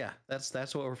 Oh yeah, that's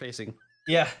what we're facing.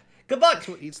 Yeah. Good luck. That's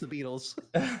what eats the beetles.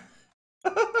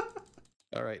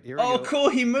 All right, here we Oh, go. cool.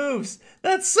 He moves.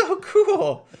 That's so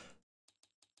cool.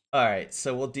 All right,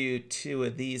 so we'll do 2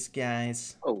 of these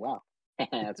guys. Oh wow,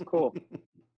 that's cool.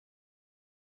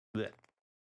 Blech.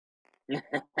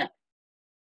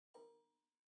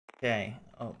 Okay.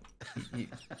 Oh,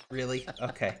 really?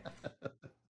 Okay.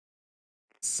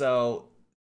 So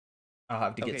I'll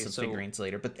have to get Okay, some so- figurines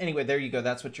later. But anyway, there you go.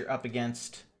 That's what you're up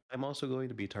against. I'm also going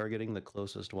to be targeting the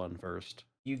closest one first.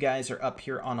 You guys are up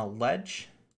here on a ledge.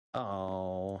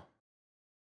 Oh.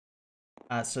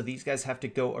 So these guys have to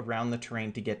go around the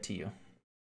terrain to get to you.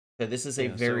 So this is a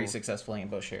Yeah, very so- successful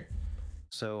ambush here.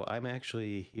 So I'm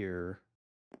actually here.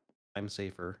 I'm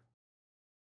safer.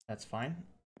 That's fine.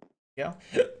 Yeah.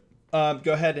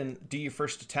 Go ahead and do your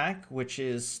first attack, which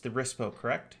is the Rispo,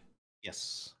 correct?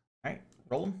 Yes. All right,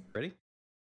 roll them. Ready?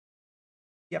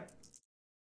 Yep.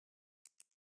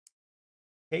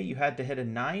 Okay, you had to hit a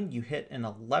 9. You hit an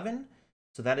 11.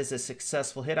 So that is a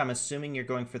successful hit. I'm assuming you're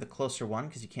going for the closer one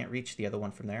because you can't reach the other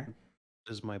one from there.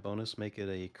 Does my bonus make it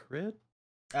a crit?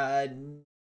 Oh,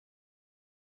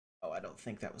 I don't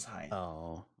think that was high.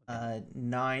 Oh.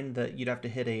 9, you'd have to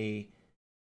hit a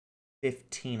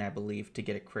 15, I believe, to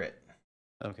get a crit.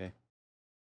 Okay.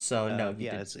 So no, you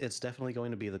yeah, did. it's definitely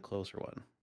going to be the closer one.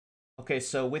 Okay,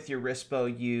 so with your Rispo,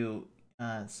 you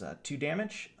it's 2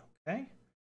 damage. Okay.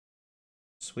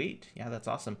 Sweet. Yeah, that's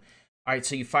awesome. All right,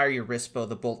 so you fire your Rispo.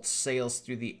 The bolt sails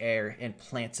through the air and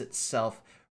plants itself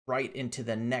right into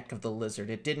the neck of the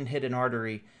lizard. It didn't hit an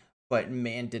artery, but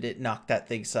man, did it knock that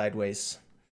thing sideways.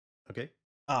 Okay.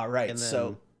 All right, And then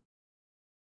so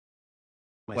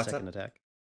my what's second up? attack.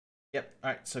 Yep. All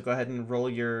right, so go ahead and roll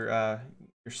your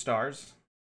stars.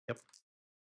 Yep.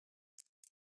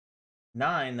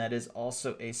 9, that is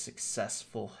also a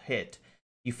successful hit.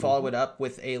 You follow it up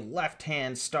with a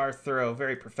left-hand star throw,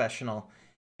 very professional,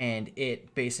 and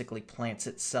it basically plants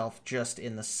itself just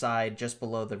in the side, just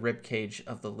below the rib cage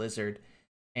of the lizard,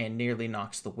 and nearly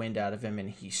knocks the wind out of him, and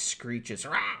he screeches.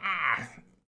 Rah!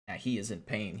 Yeah, he is in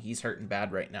pain. He's hurting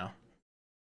bad right now.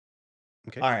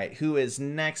 Okay. All right, who is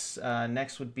next?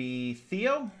 Next would be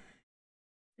Theo.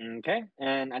 Okay,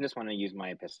 and I just want to use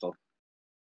my pistol.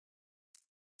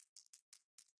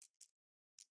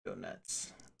 Go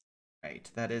nuts. Right,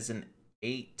 that is an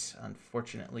 8.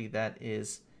 Unfortunately, that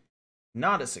is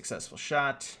not a successful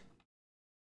shot.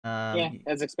 Yeah,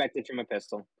 as expected from a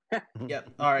pistol. Yep.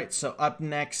 All right, so up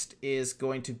next is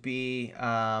going to be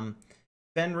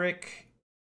Fenric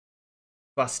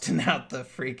busting out the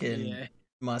freaking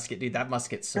musket. Dude, that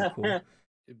musket's so cool.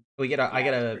 I gotta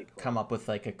pretty cool. come up with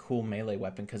like a cool melee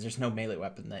weapon because there's no melee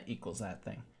weapon that equals that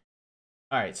thing.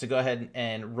 All right, so go ahead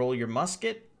and roll your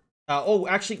musket.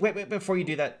 Actually, wait, before you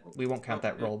do that, we won't count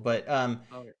that roll, but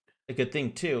a good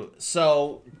thing too.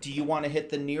 So, do you want to hit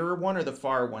the nearer one or the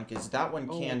far one? Because that one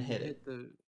can hit it.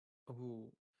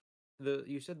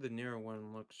 You said the nearer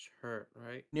one looks hurt,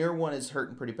 right? Near one is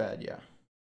hurting pretty bad, yeah.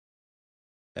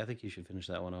 I think you should finish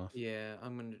that one off. Yeah,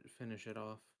 I'm gonna finish it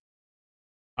off.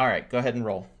 All right, go ahead and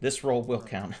roll. This roll will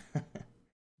count.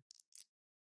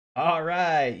 All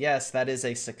right, yes, that is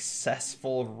a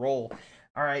successful roll.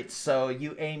 All right, so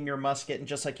you aim your musket, and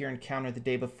just like your encounter the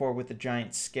day before with the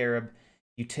giant scarab,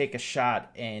 you take a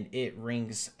shot, and it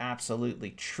rings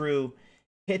absolutely true.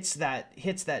 Hits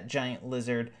that giant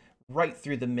lizard right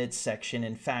through the midsection.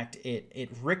 In fact, it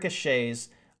ricochets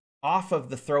off of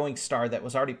the throwing star that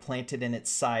was already planted in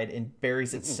its side and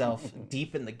buries itself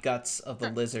deep in the guts of the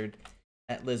lizard.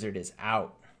 That lizard is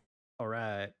out. All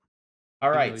right. All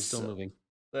Even right, though he's still moving.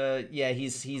 yeah,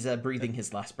 he's breathing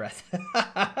his last breath.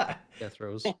 Death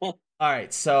throws. All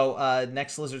right, so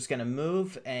next lizard's gonna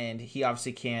move, and he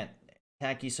obviously can't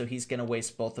attack you, so he's gonna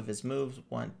waste both of his moves.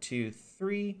 1, 2,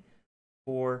 3,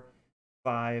 4,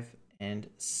 5, and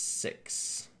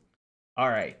 6. All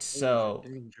right, so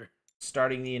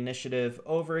starting the initiative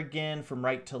over again from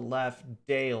right to left.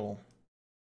 Dale,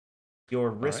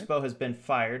 your Rispo has been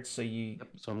fired, so you. Yep,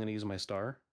 so I'm gonna use my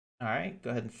star. All right,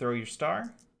 go ahead and throw your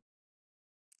star.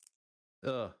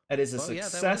 Ugh. That is a Oh, yeah,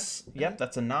 that success. was- Yep,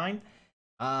 that's a 9.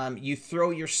 You throw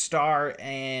your star,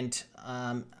 and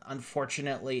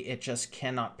unfortunately, it just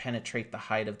cannot penetrate the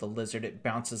hide of the lizard. It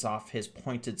bounces off his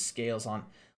pointed scales on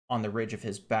the ridge of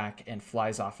his back and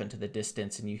flies off into the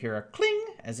distance, and you hear a cling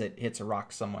as it hits a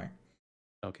rock somewhere.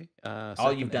 Okay.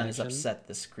 All you've done is upset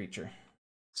this creature.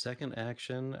 Second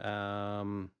action.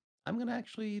 I'm gonna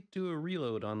actually do a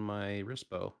reload on my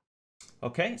Rispo.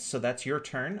 Okay, so that's your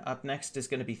turn. Up next is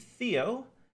going to be Theo.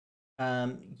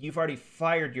 You've already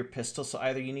fired your pistol, so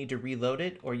either you need to reload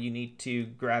it or you need to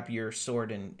grab your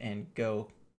sword and go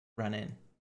run in.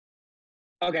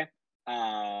 Okay.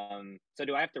 So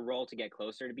do I have to roll to get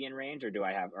closer to be in range, or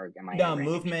am I No, in range?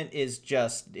 movement is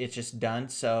it's just done.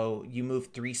 So you move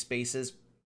 3 spaces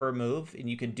per move, and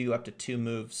you can do up to 2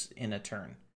 moves in a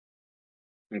turn.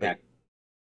 Okay.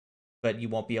 But you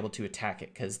won't be able to attack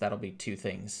it because that'll be 2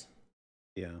 things.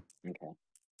 Yeah. Okay.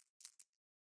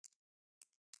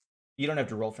 You don't have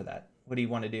to roll for that. What do you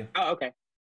want to do? Oh, okay.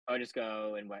 I'll just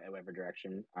go in whatever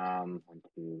direction. 1,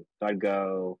 2. So I'd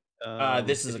go.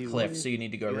 This is if a you cliff, want, so you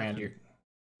need to go you have around to- your.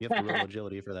 You have to roll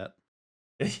agility for that.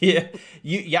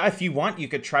 Yeah, if you want, you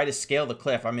could try to scale the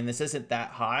cliff. I mean, this isn't that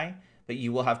high, but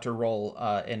you will have to roll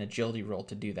an agility roll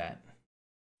to do that.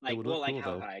 Like, would well, look like cool,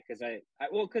 how though. high? Because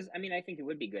I mean, I think it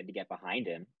would be good to get behind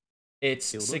him.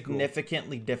 It's It would look cool.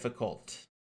 significantly difficult,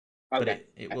 but Okay.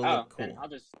 it will look Then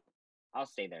cool. I'll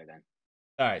stay there then.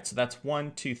 All right, so that's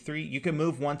 1, 2, 3. You can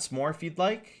move once more if you'd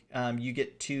like. You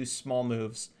get 2 small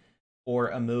moves, or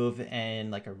a move and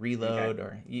like a reload,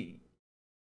 or you.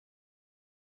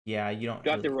 Yeah, you don't.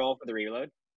 Do I have to really... roll for the reload?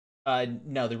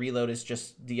 No, the reload is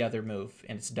just the other move,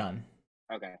 and it's done.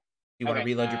 Okay. You want to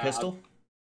reload your pistol?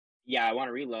 Yeah, I want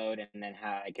to reload, and then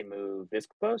I can move this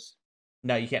close.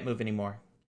 No, you can't move anymore.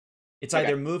 It's Okay.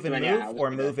 either move and So then, yeah, move, I'll just or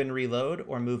do move and reload,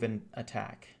 or move and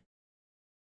attack.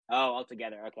 Oh, all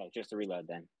together. Okay, just a reload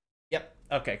then. Yep.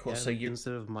 Okay, cool. Yeah, So you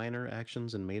instead of minor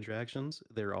actions and major actions,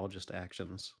 they're all just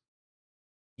actions.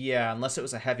 Yeah, unless it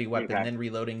was a heavy weapon, Okay. then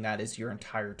reloading that is your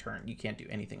entire turn. You can't do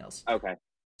anything else. Okay.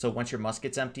 So once your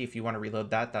musket's empty, if you want to reload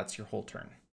that, that's your whole turn.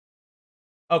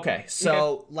 Okay,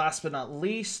 so last but not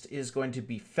least is going to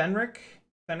be Fenric.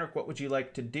 Fenric, what would you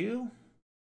like to do?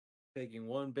 Taking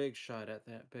one big shot at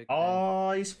that big thing.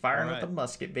 Oh, he's firing with Alright. the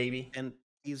musket, baby. And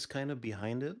he's kind of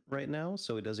behind it right now,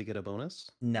 so does he get a bonus?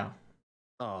 No,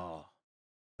 Oh,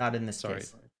 not in this sorry.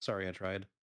 case. Sorry, I tried.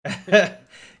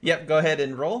 Yep, go ahead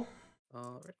and roll.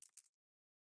 All right.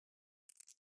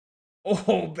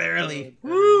 Oh, barely. Oh,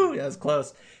 Woo, that was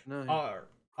close. Nice.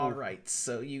 All right,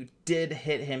 so you did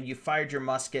hit him. You fired your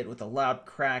musket with a loud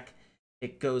crack.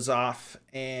 It goes off,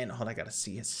 and hold on, I gotta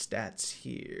see his stats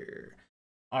here.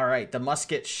 All right, the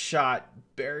musket shot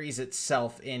buries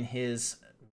itself in his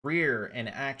rear and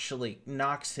actually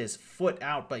knocks his foot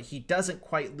out, but he doesn't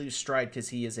quite lose stride because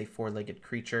he is a 4-legged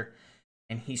creature,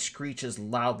 and he screeches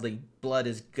loudly. Blood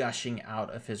is gushing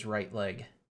out of his right leg.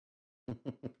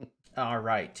 All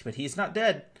right, but he's not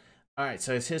dead. All right,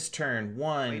 so it's his turn.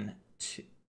 1, 2.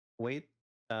 Wait,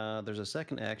 there's a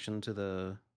second action to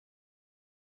the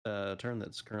turn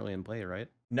that's currently in play, right?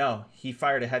 No, he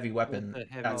fired a heavy weapon. The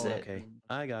heavy That's it. Okay,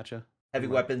 I gotcha. Heavy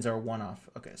Never mind. weapons are 1-off.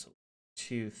 Okay, so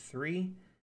 2, 3.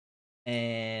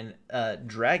 And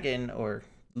Dragon, or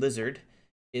Lizard,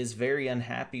 is very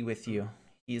unhappy with you.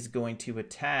 He's going to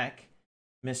attack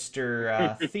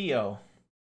Mr. Theo.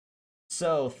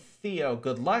 So, Theo,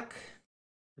 good luck.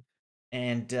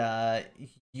 And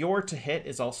your to hit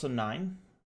is also 9.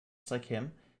 It's like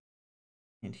him.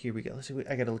 And here we go. Let's see.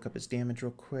 I gotta look up his damage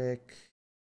real quick.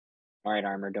 All right,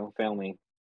 armor, don't fail me.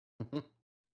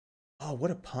 Oh, what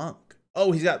a punk.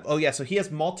 Oh, he's got. Oh, yeah. So he has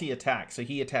multi-attack. So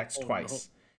he attacks Oh, twice.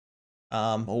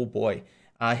 Oh boy.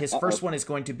 His first one is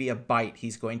going to be a bite.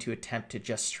 He's going to attempt to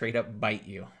just straight up bite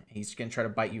you. He's going to try to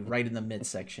bite you right in the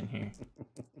midsection here.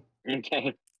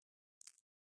 Okay.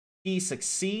 He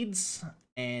succeeds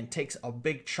and takes a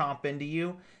big chomp into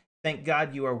you. Thank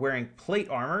God you are wearing plate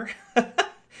armor.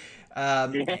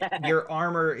 Your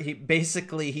armor,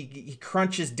 he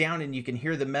crunches down and you can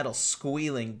hear the metal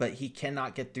squealing, but he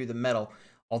cannot get through the metal.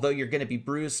 Although you're going to be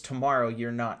bruised tomorrow,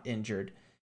 you're not injured.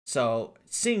 So,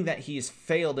 seeing that he's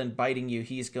failed in biting you,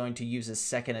 he's going to use his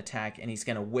second attack and he's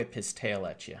going to whip his tail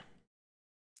at you.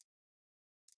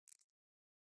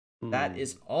 That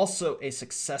is also a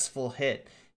successful hit.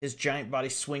 His giant body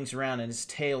swings around and his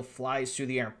tail flies through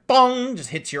the air. Bong! Just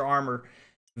hits your armor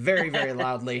very, very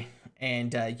loudly.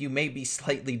 And you may be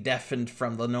slightly deafened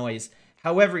from the noise.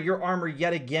 However, your armor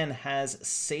yet again has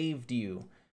saved you.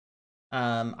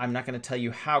 I'm not going to tell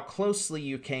you how closely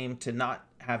you came to not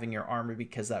having your armor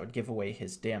because that would give away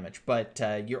his damage. But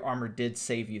your armor did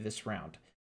save you this round.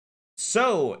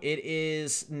 So, it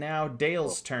is now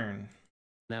Dale's turn.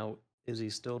 Now, is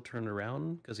he still turned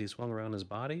around because he swung around his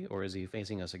body, or is he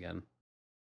facing us again?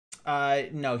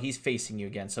 No, he's facing you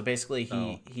again. So basically,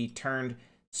 he turned,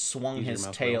 swung Use your his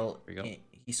mouse tail. wheel. There you go.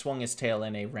 He swung his tail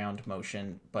in a round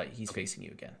motion, but he's facing you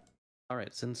again. All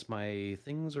right, since my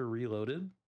things are reloaded,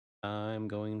 I'm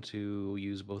going to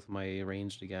use both my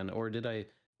ranged again. Or did I?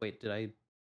 Wait, did I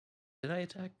Did I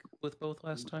attack with both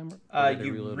last time? Or did I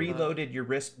You reload it? reloaded your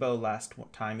wrist bow last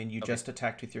time, and you Okay. just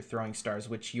attacked with your throwing stars,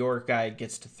 which your guy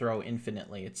gets to throw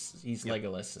infinitely. He's Yep.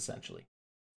 Legolas essentially.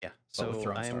 Yeah. But with So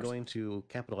throwing I am stars. going to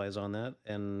capitalize on that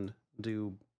and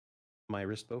do my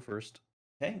wrist bow first.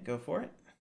 Okay, go for it.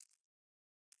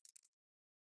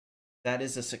 That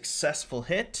is a successful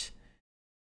hit.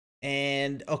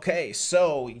 And okay,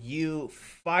 so you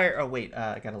fire. Oh wait,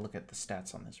 I gotta look at the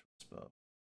stats on this wrist bow.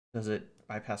 Does it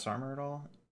bypass armor at all?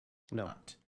 No.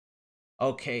 Not.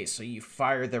 Okay, so you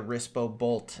fire the wrist bow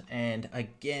bolt, and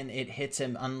again it hits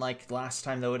him. Unlike last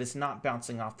time, though, it is not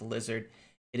bouncing off the lizard.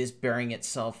 It is burying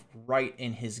itself right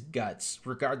in his guts.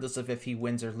 Regardless of if he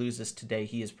wins or loses today,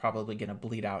 he is probably going to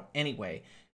bleed out anyway.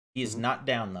 He is not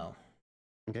down, though.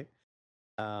 Okay.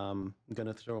 I'm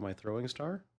gonna throw my throwing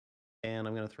star, and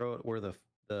I'm gonna throw it where the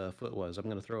foot was. I'm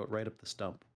gonna throw it right up the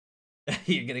stump.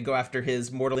 You're going to go after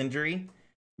his mortal injury?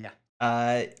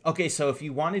 Yeah. Okay, so if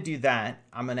you want to do that,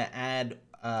 I'm gonna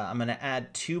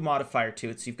add 2 modifier to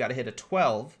it. So you've got to hit a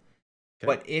 12. Okay.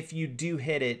 But if you do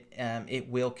hit it, it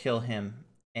will kill him,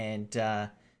 and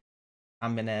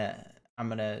I'm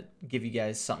gonna give you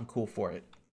guys something cool for it.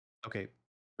 Okay.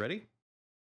 Ready?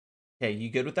 Okay,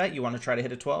 you good with that? You want to try to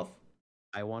hit a 12?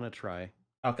 I want to try.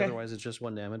 Okay. Otherwise, it's just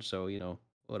 1 damage. So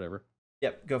whatever.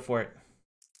 Yep, go for it.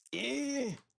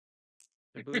 Yeah.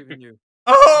 I believe in you.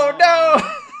 Oh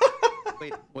no!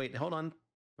 Wait. Hold on.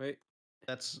 Wait.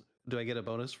 Do I get a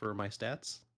bonus for my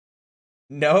stats?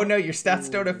 No, your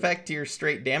stats don't Ooh. affect your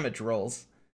straight damage rolls.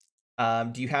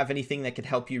 Do you have anything that could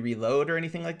help you reload or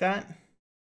anything like that?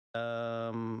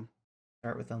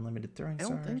 Start with unlimited throwing I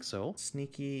star. don't think so.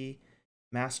 Sneaky,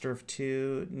 master of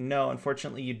 2. No,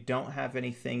 unfortunately, you don't have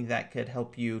anything that could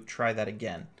help you try that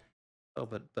again. Oh,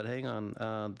 but hang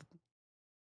on.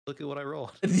 Look at what I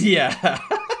rolled. Yeah.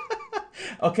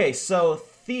 Okay, so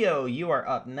Theo, you are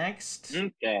up next.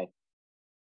 Okay.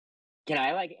 Can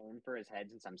I aim for his head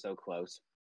since I'm so close?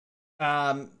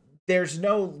 There's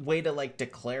no way to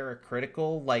declare a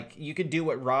critical. You could do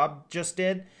what Rob just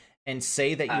did and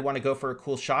say that you want to go for a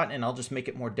cool shot, and I'll just make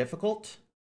it more difficult.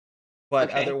 But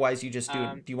okay. Otherwise, you just do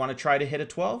it. Do you want to try to hit a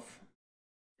 12?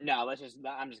 No,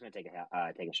 I'm just gonna take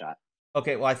a shot.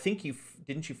 Okay. Well, I think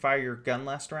didn't you fire your gun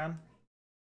last round?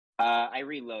 I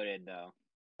reloaded though.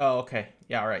 Oh, okay.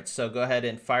 Yeah. All right. So go ahead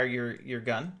and fire your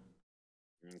gun.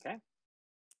 Okay.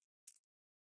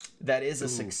 That is a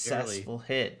successful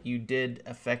hit. You did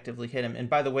effectively hit him. And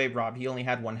by the way, Rob, he only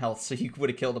had 1 health, so you would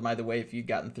have killed him either way if you'd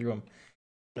gotten through him.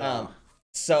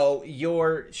 So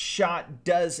your shot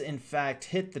does in fact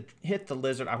hit the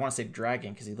lizard. I want to say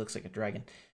dragon because he looks like a dragon.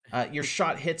 Your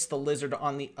shot hits the lizard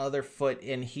on the other foot,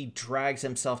 and he drags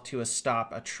himself to a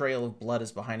stop. A trail of blood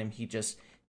is behind him. He just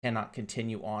cannot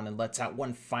continue on and lets out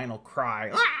one final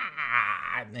cry.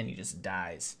 Ah! And then he just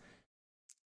dies.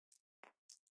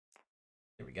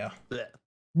 There we go.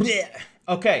 Blech.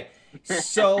 Okay,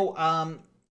 so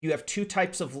you have 2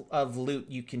 types of loot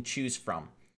you can choose from,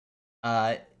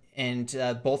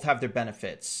 and both have their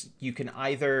benefits. You can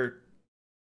either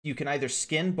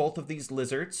skin both of these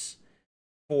lizards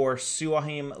for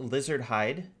Suahim lizard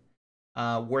hide,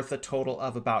 worth a total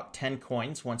of about 10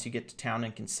 coins once you get to town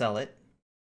and can sell it,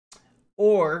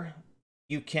 or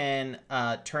you can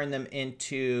turn them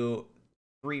into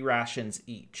 3 rations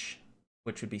each,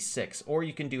 which would be 6, or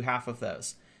you can do half of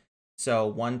those. So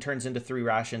 1 turns into 3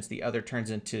 rations, the other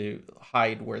turns into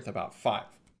hide worth about 5.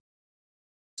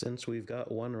 Since we've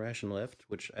got 1 ration left,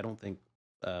 which I don't think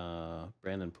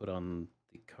Brandon put on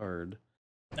the card.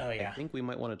 Oh yeah. I think we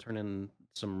might want to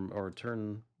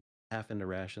turn half into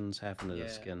rations, half into the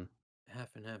skin.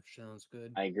 Half and half sounds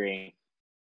good. I agree.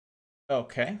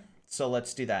 Okay, so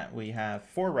let's do that. We have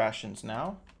 4 rations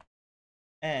now,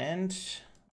 and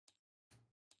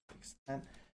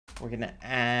we're gonna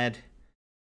add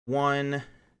 1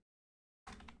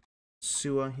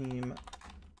 Suahim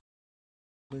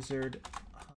lizard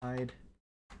hide,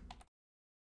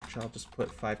 which I'll just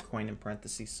put 5 coin in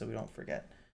parentheses so we don't forget.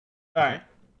 All right,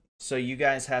 so you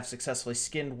guys have successfully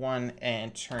skinned 1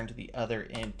 and turned the other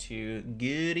into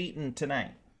good eating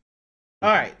tonight. All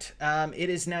right, it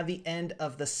is now the end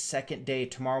of the 2nd day.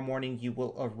 Tomorrow morning you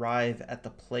will arrive at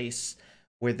the place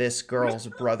where this girl's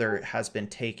brother has been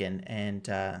taken, and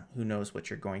who knows what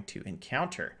you're going to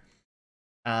encounter.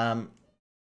 Now,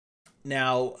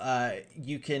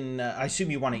 you can, I assume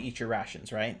you want to eat your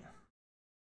rations, right?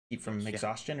 Eat from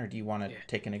exhaustion, or do you want to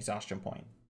take an exhaustion point?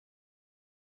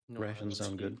 No, Rations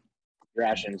sound good.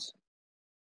 Rations.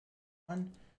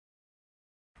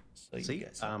 So See, you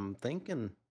guys, I'm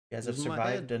thinking. you guys have This is my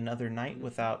survived head. another night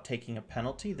without taking a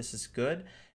penalty. This is good.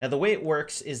 Now, the way it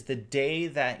works is the day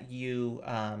that you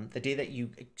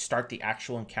start the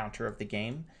actual encounter of the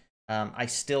game, I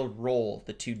still roll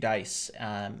the 2 dice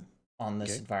on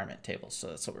this environment table. So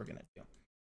that's what we're gonna do.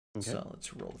 Okay. So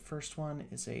let's roll. The first one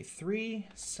is a 3.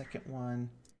 Second one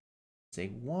is a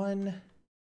 1.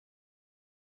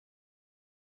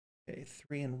 Okay,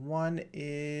 3 and 1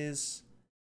 is...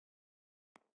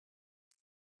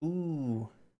 Ooh.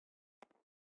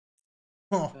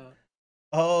 Oh.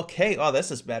 Okay. Oh,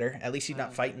 this is better. At least you're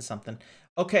not fighting something.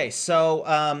 Okay,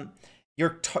 so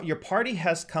your party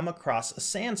has come across a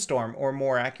sandstorm, or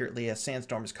more accurately, a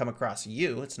sandstorm has come across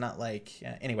you. It's not like...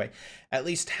 anyway, at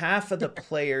least half of the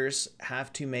players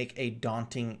have to make a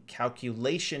daunting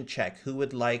calculation check. Who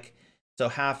would like... So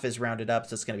half is rounded up,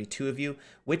 so it's going to be 2 of you.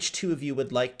 Which 2 of you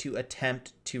would like to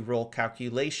attempt to roll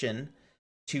calculation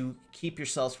to keep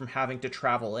yourselves from having to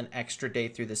travel an extra day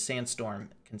through the sandstorm,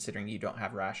 considering you don't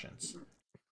have rations?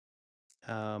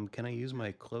 Can I use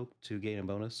my cloak to gain a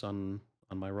bonus on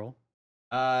my roll?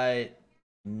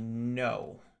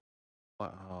 No.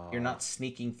 You're not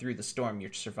sneaking through the storm.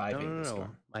 You're surviving the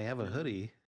storm. I have a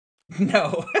hoodie.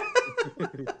 No.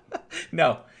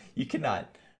 No, you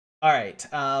cannot. All right.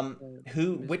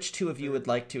 Which 2 of you would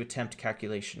like to attempt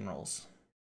calculation rolls?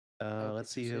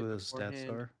 Let's see who the stats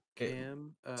are.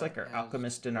 It's like our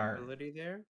alchemist and our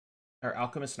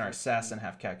assassin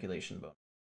have calculation bonus.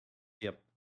 Yep.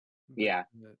 Yeah.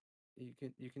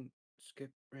 You can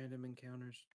skip random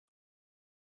encounters.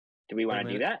 Do we want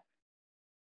to do that?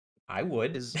 I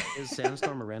would. Is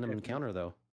Sandstorm a random encounter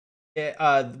though?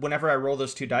 Whenever I roll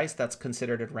those 2 dice, that's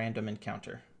considered a random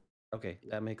encounter. Okay,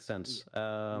 that makes sense.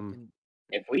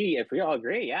 If we all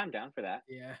agree, yeah, I'm down for that.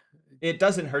 Yeah. It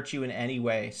doesn't hurt you in any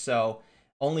way. So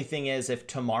only thing is, if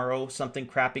tomorrow something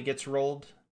crappy gets rolled,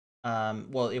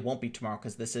 well, it won't be tomorrow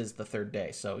because this is the 3rd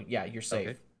day. So yeah, you're safe.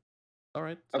 Okay. All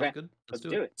right. Okay. Good. Let's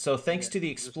do it. So thanks to the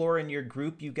explorer in your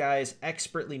group, you guys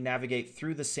expertly navigate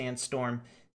through the sandstorm.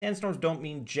 Sandstorms don't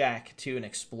mean jack to an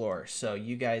explorer, so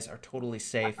you guys are totally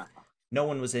safe. No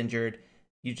one was injured.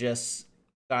 You just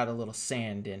got a little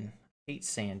sand in. I hate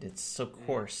sand. It's so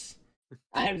coarse.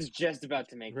 I was just about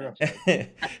to make that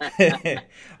joke.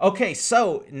 Okay,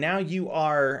 so now you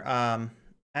are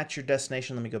at your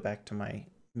destination. Let me go back to my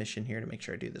mission here to make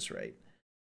sure I do this right.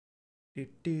 There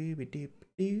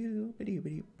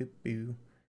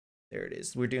it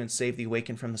is. We're doing Save the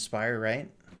Awakened from the Spire, right?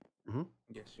 Mm-hmm.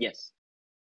 Yes.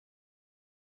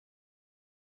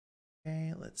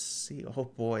 Okay, let's see. Oh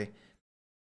boy.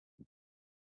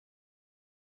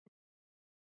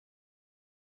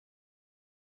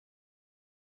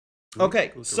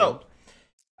 Okay, so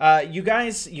you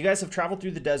guys have traveled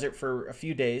through the desert for a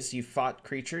few days. You fought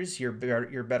creatures. You're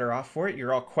better off for it.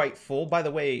 You're all quite full. By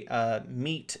the way,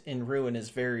 meat in Ruin is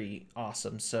very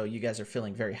awesome. So you guys are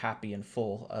feeling very happy and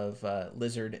full of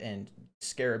lizard and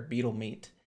scarab beetle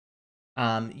meat.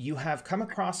 You have come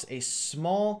across a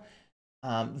small...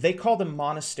 they call them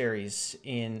monasteries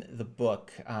in the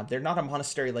book. They're not a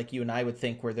monastery like you and I would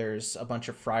think, where there's a bunch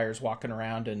of friars walking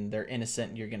around and they're innocent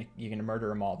and you're gonna murder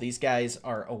them all. These guys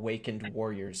are awakened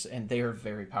warriors and they are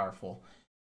very powerful.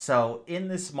 So in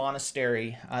this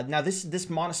monastery, now this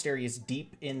monastery is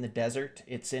deep in the desert.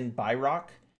 It's in Byrock,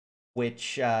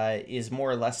 which is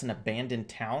more or less an abandoned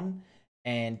town,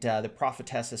 and the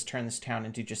prophetess has turned this town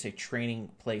into just a training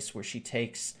place where she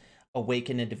takes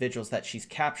awakened individuals that she's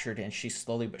captured, and she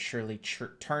slowly but surely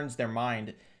turns their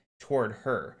mind toward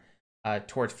her,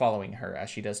 towards following her, as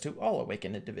she does to all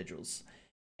awakened individuals.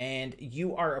 And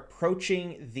you are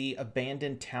approaching the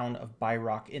abandoned town of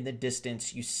Byrock. In the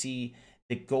distance, you see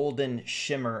the golden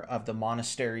shimmer of the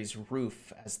monastery's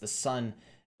roof as the sun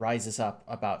rises up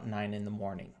about 9 in the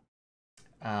morning.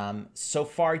 So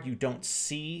far, you don't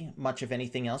see much of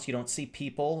anything else. You don't see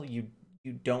people. You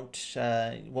don't...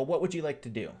 well, what would you like to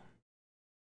do?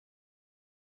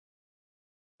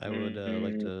 I would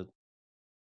like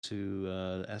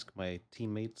to ask my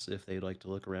teammates if they'd like to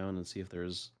look around and see if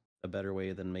there's a better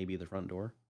way than maybe the front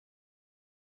door.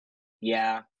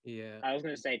 Yeah. I was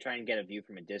going to say try and get a view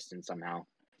from a distance somehow.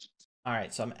 All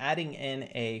right, so I'm adding in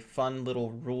a fun little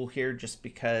rule here just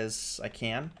because I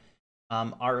can.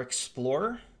 Our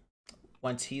explorer,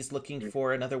 once he's looking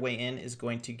for another way in, is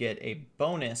going to get a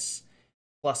bonus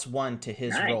 +1 to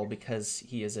his roll because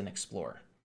he is an explorer.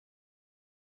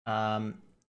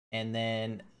 And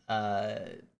then,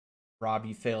 Rob,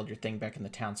 you failed your thing back in the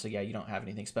town, so yeah, you don't have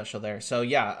anything special there. So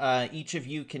yeah, each of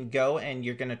you can go, and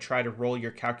you're going to try to roll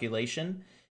your calculation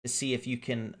to see if you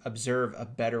can observe a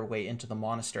better way into the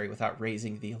monastery without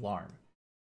raising the alarm.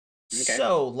 Okay.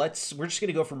 So we're just going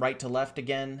to go from right to left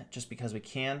again, just because we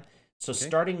can. So Okay.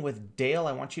 starting with Dale,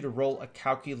 I want you to roll a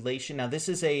calculation. Now, this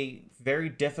is a very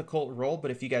difficult roll, but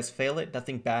if you guys fail it,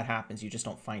 nothing bad happens. You just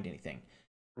don't find anything.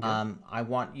 Okay. I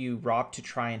want you, Rob, to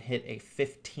try and hit a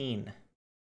 15.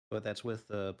 But that's with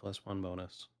the +1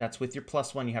 bonus. That's with your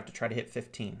 +1. You have to try to hit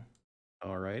 15.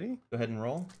 Alrighty. Go ahead and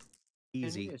roll. Can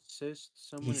Easy. we assist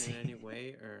someone Easy. in any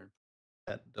way, or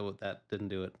That didn't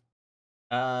do it.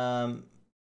 Um,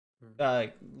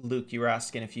 or- Luke, you were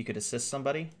asking if you could assist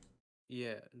somebody.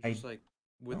 yeah, I just like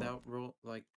without roll,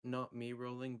 like not me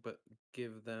rolling, but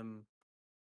give them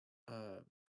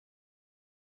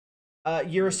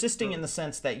You're like assisting in the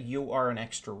sense that you are an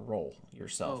extra roll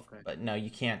yourself, okay. but no, you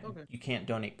can't. Okay. You can't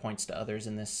donate points to others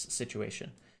in this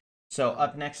situation. So Got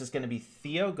up it. next is going to be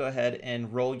Theo. Go ahead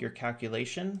and roll your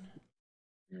calculation,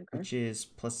 Okay. which is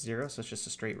 +0, so it's just a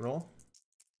straight roll.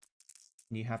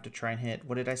 And you have to try and hit.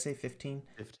 What did I say? 15.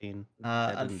 15.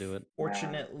 That didn't do it.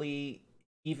 Unfortunately,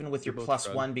 even with You're your both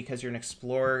 +1, because you're an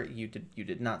explorer, you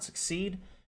did not succeed.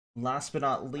 Last but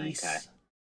not least,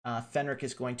 Fenric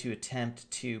is going to attempt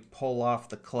to pull off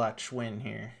the clutch win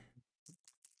here.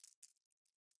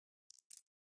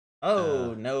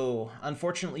 Oh, no.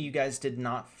 Unfortunately, you guys did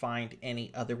not find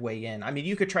any other way in. I mean,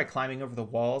 you could try climbing over the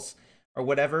walls or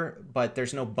whatever, but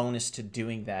there's no bonus to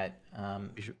doing that.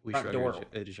 We Front shrug door.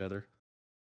 at each other.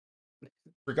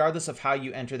 Regardless of how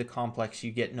you enter the complex,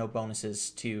 you get no bonuses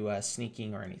to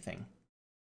sneaking or anything.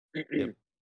 Yep.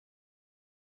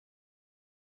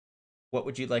 What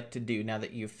would you like to do now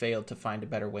that you've failed to find a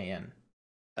better way in?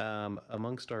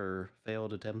 Amongst our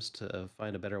failed attempts to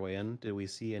find a better way in, did we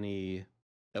see any?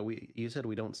 You said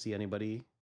we don't see anybody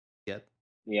yet.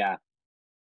 Yeah.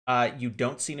 You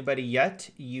don't see anybody yet.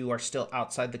 You are still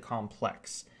outside the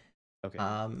complex. Okay.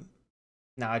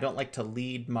 Now, I don't like to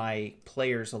lead my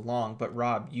players along, but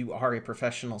Rob, you are a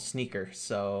professional sneaker,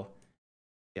 so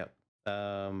Yep.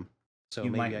 So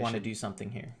you maybe might I want to should do something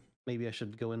here. maybe I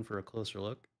should go in for a closer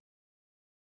look.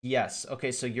 Yes.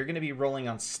 Okay, so you're going to be rolling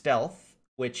on stealth,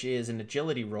 which is an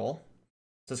agility roll.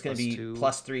 So it's going to be +2,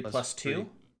 +3,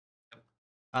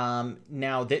 +2.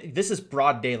 Now this is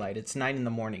broad daylight. It's 9 in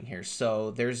the morning here,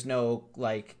 so there's no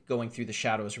like going through the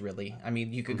shadows really. I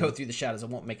mean, you could go through the shadows; it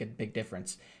won't make a big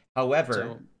difference. However,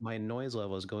 So my noise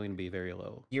level is going to be very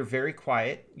low. you're very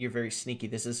quiet. You're very sneaky.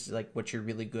 This is like what you're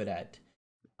really good at.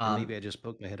 And maybe I just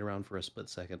poke my head around for a split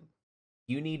second.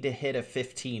 You need to hit a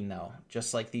 15 though,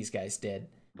 just like these guys did.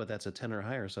 But that's a 10 or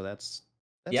higher, so that's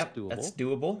Yep, doable. that's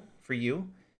doable for you.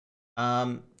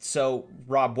 So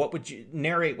Rob, what would you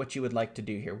narrate what you would like to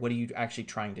do here? What are you actually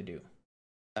trying to do?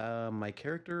 My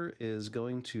character is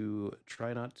going to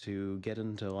try not to get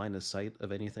into line of sight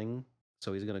of anything,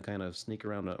 so he's going to kind of sneak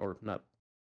around, or not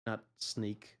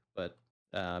sneak, but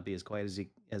be as quiet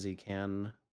as he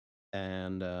can,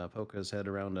 and poke his head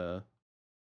around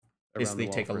Basically the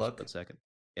wall take a for look. split second.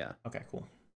 Yeah. Okay, cool.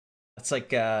 That's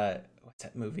like what's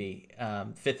that movie?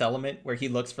 Fifth Element, where he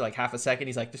looks for like half a second.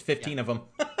 He's like, "There's 15 of them."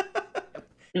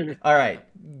 All right,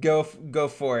 go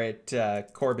for it,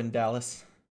 Corbin Dallas.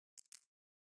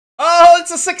 Oh,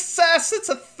 it's a success! It's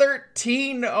a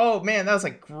 13. Oh man, that was a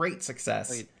great success.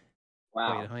 Wait,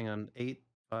 Wow. hang on. 8,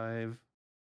 5.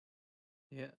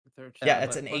 Yeah, 13. Yeah,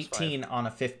 it's but an plus 18 on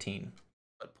a 15.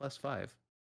 But +5.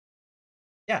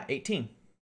 Yeah, 18.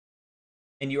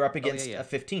 And you're up against yeah. a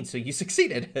 15, so you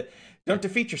succeeded. Don't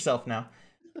defeat yourself now.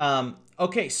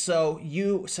 Okay, so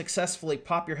you successfully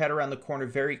pop your head around the corner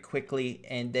very quickly,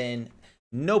 and then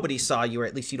nobody saw you, or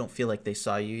at least you don't feel like they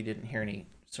saw you. You didn't hear any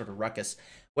sort of ruckus.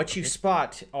 What you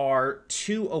spot are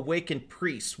 2 awakened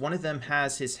priests. One of them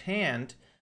has his hand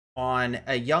on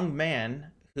a young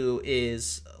man who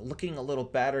is looking a little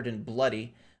battered and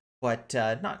bloody, but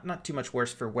not too much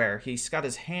worse for wear. He's got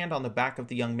his hand on the back of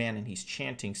the young man, and he's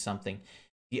chanting something.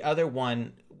 The other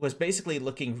one was basically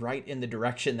looking right in the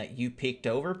direction that you peeked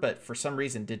over, but for some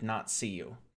reason did not see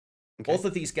you. Okay. Both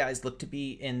of these guys look to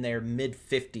be in their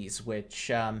mid-50s, which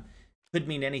could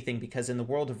mean anything because in the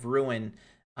world of Ruin,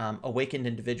 awakened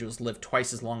individuals live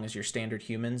twice as long as your standard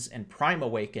humans, and Prime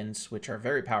Awakens, which are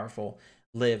very powerful,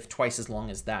 live twice as long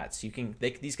as that. So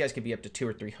these guys could be up to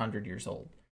 200 or 300 years old.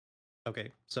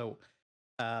 Okay, so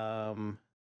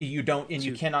you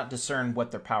cannot discern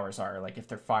what their powers are, like if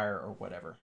they're fire or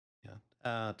whatever.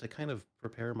 Yeah. To kind of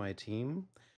prepare my team,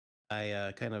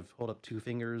 I kind of hold up 2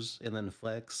 fingers and then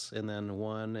flex, and then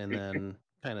 1, and then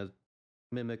kind of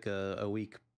mimic a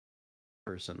weak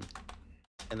person.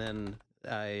 And then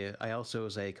I also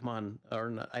say, "Come on," or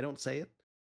not, I don't say it,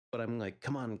 but I'm like,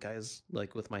 "Come on, guys!"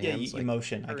 Like with my hands. Like,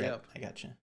 Emotion. hurry up. I got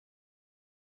you.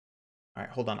 All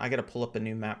right, hold on. I got to pull up a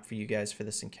new map for you guys for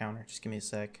this encounter. Just give me a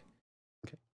sec.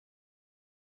 Okay.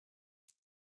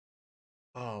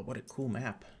 Oh, what a cool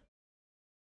map.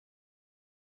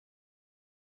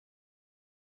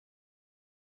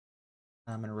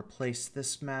 I'm going to replace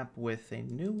this map with a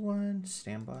new one.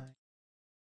 Stand by.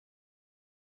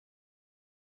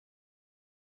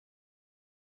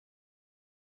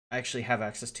 I actually have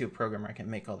access to a program where I can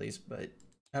make all these, but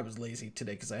I was lazy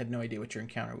today because I had no idea what your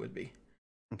encounter would be.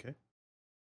 Okay.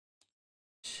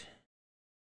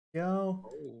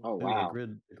 Go. Oh Ooh, wow.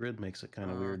 the grid makes it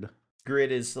kind of weird.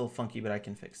 Grid is still funky, but I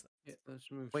can fix that. Yeah, let's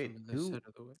move Wait, some of this out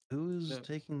of the way. who's No.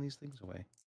 taking these things away?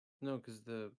 No, because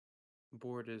the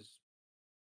board is.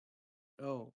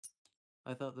 Oh,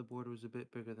 I thought the board was a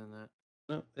bit bigger than that.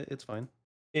 No, it's fine.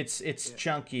 It's Yeah.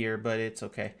 chunkier, but it's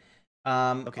okay.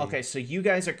 Okay. Okay, so you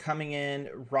guys are coming in.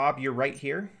 Rob, you're right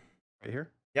here. Right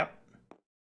here? Yep.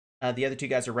 The other two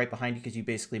guys are right behind you because you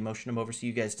basically motion them over, so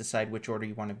you guys decide which order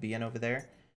you want to be in over there.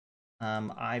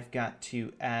 I've got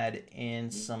to add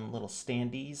in some little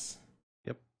standees.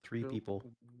 Yep, 3 So, people.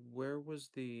 Where was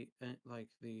the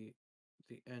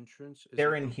entrance? Is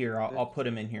They're it in up here. I'll this? put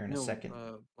them in here in a No, second.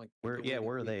 like Where? the Yeah, way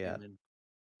where are we they came at? in.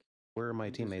 Where are my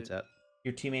Is teammates it- at?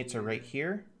 Your teammates are right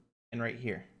here and right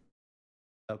here.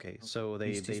 Okay, so they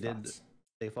These two did spots.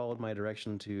 they followed my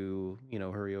direction to,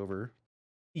 hurry over.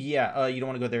 Yeah, you don't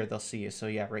want to go there. They'll see you. So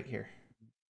yeah, right here.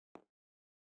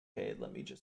 Okay, let me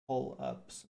just pull up.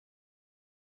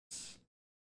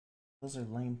 Those are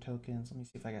lame tokens. Let me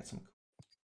see if I got some.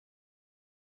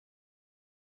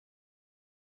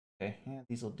 Okay, yeah,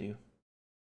 these will do.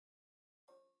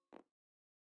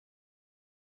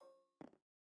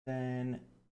 Then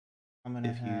I'm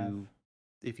gonna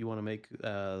If you want to make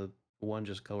one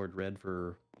just colored red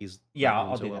for he's yeah, not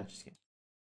doing I'll so do well. that. Just kidding.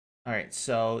 All right,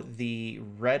 so the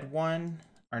red one,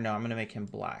 or no, I'm gonna make him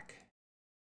black.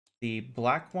 The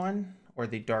black one, or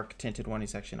the dark tinted one,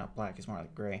 he's actually not black. He's more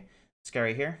like gray. This guy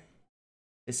right here.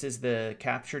 This is the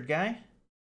captured guy.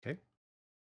 Okay.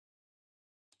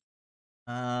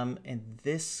 And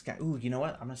this guy. Ooh, you know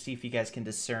what? I'm gonna see if you guys can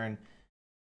discern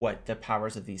what the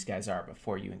powers of these guys are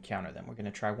before you encounter them. We're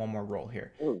gonna try one more roll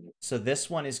here. Ooh. So this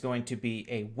one is going to be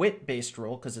a wit-based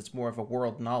roll because it's more of a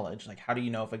world knowledge. Like, how do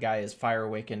you know if a guy is fire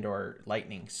awakened or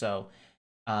lightning? So,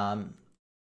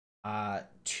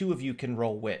 two of you can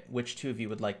roll wit. Which two of you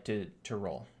would like to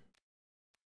roll?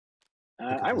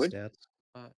 Look at I the would. stats.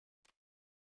 Uh,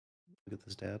 Look at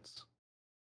the stats.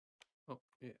 oh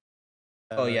yeah.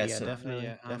 Oh, yeah, yeah, so- definitely,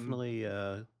 yeah, definitely.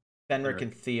 Fenric Fenric.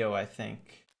 and Theo, I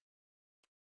think.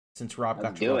 Since Rob Let's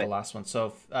got to do roll the it. last one,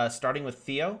 so starting with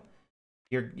Theo,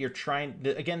 you're trying.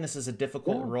 Again, this is a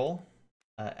difficult Yeah. roll.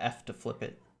 F to flip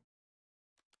it.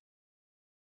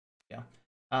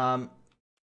 Yeah.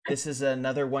 This is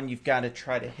another one you've got to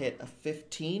try to hit a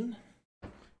 15.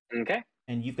 Okay.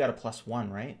 And you've got a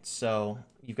 +1, right? So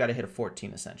you've got to hit a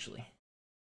 14 essentially.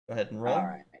 Go ahead and roll. All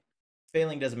right.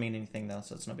 Failing doesn't mean anything though,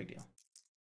 so it's no big deal.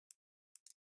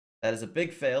 That is a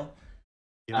big fail.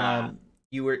 Yeah.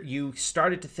 You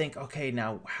started to think, okay,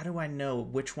 now how do I know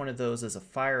which one of those is a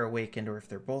fire awakened or if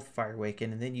they're both fire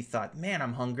awakened? And then you thought, man,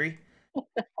 I'm hungry.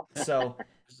 So,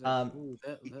 Ooh,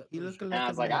 You those look are- And I like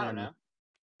was a like, I man. don't know.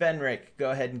 Fenric,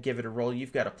 go ahead and give it a roll.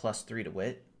 You've got a +3 to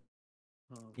wit.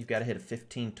 oh, You've got to hit a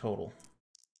 15 total.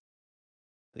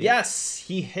 Yep. Yes,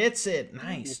 he hits it.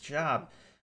 Nice job.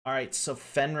 All right, so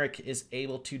Fenric is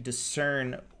able to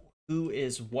discern who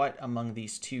is what among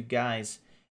these two guys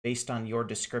based on your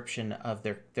description of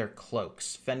their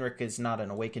cloaks. Fenric is not an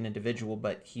awakened individual,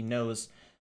 but he knows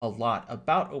a lot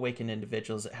about awakened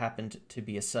individuals. It happened to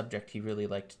be a subject he really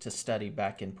liked to study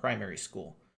back in primary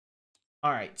school.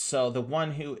 All right, so the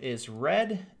one who is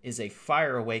red is a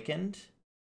fire awakened,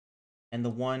 and the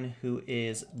one who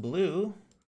is blue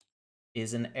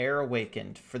is an air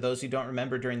awakened. For those who don't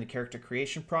remember, during the character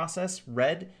creation process,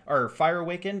 red or fire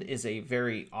awakened is a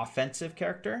very offensive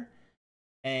character,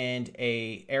 and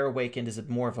a air awakened is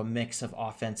more of a mix of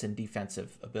offense and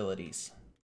defensive abilities.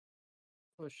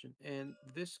 Question. And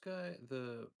this guy,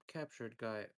 the captured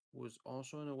guy, was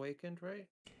also an awakened, right?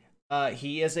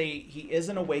 He is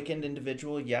an awakened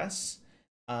individual, yes.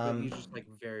 But he's just like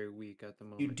very weak at the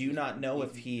moment. You do He's not know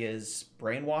if he is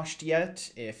brainwashed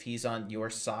yet, if he's on your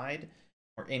side,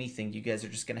 or anything. You guys are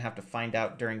just going to have to find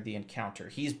out during the encounter.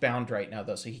 He's bound right now,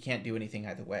 though, so he can't do anything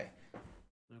either way.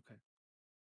 Okay.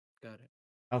 Got it.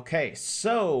 Okay,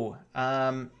 so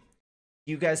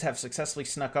you guys have successfully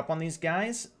snuck up on these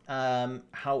guys.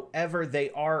 However, they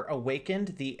are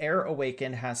awakened. The air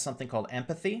awakened has something called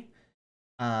empathy.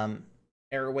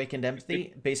 Air awakened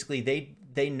empathy. Basically,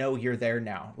 they know you're there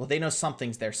now. Well, they know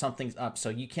something's there, something's up, so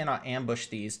you cannot ambush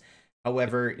these.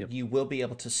 However, Yep. you will be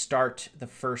able to start the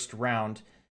first round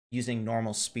using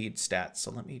normal speed stats.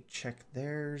 So let me check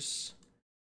theirs.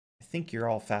 I think you're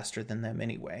all faster than them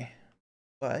anyway.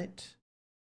 But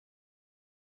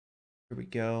here we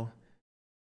go.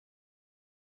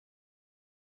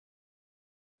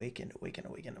 Awakened.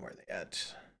 Where are they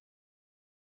at?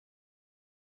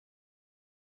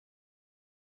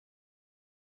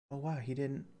 Oh, wow. He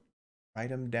didn't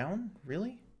write him down?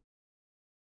 Really?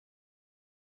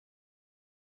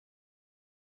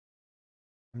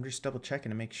 I'm just double checking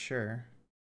to make sure.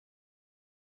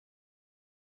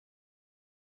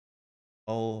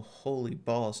 Oh, holy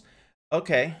balls.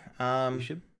 Okay. This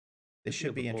should be able to pull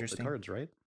up the interesting. cards, right?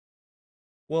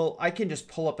 Well, I can just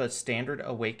pull up a standard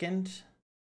awakened.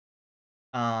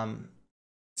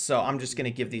 So I'm just gonna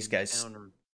give these guys.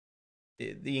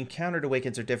 The encountered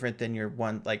awakens are different than your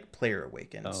one like player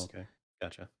awakens. Oh, okay,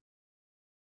 gotcha.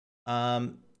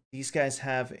 These guys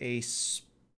have a.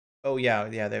 Oh yeah,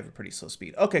 they have a pretty slow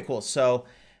speed. Okay, cool. So,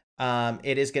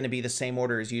 it is going to be the same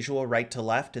order as usual, right to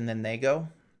left, and then they go.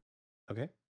 Okay.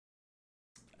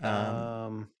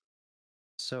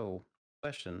 So,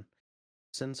 question: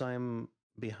 since I'm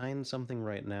behind something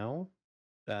right now,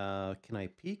 can I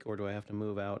peek, or do I have to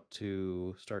move out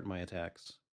to start my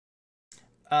attacks?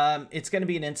 It's going to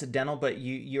be an incidental, but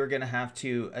you're going to have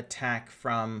to attack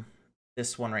from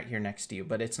this one right here next to you.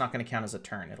 But it's not going to count as a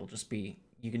turn. It'll just be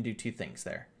you can do two things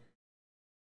there.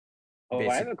 Oh,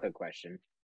 I have a quick question.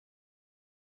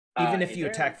 Even if you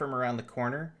attack from around the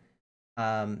corner,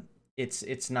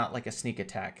 it's not like a sneak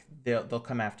attack. They'll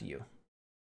come after you.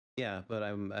 Yeah, but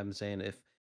I'm saying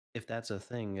if that's a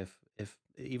thing, if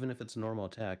even if it's a normal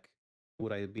attack,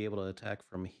 would I be able to attack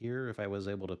from here if I was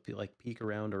able to like peek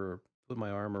around or put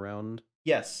my arm around?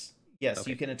 Yes, Okay.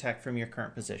 You can attack from your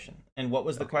current position. And what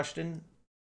was the question?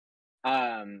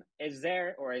 Is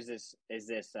there, or is this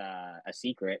a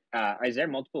secret? Is there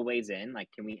multiple ways in? Like,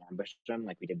 can we ambush them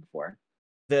like we did before?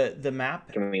 The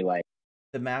map. Can we like?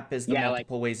 The map is the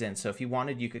multiple ways in. So if you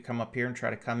wanted, you could come up here and try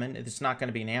to come in. It's not going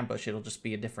to be an ambush. It'll just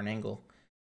be a different angle.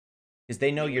 Because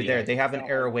they know you're there. They have an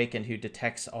Air Awakened who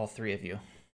detects all three of you.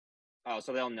 Oh,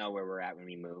 so they'll know where we're at when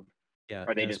we move. Yeah,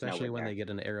 or they just especially know when they get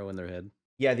an arrow in their head.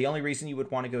 Yeah, the only reason you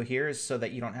would want to go here is so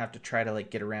that you don't have to try to like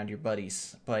get around your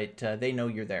buddies. But they know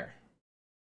you're there.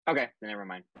 Okay, then never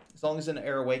mind. As long as an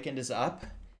Air Awakened is up,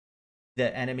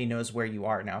 the enemy knows where you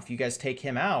are. Now, if you guys take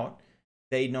him out,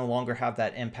 they no longer have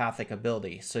that empathic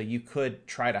ability, so you could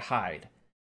try to hide.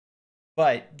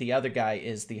 But the other guy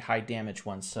is the high damage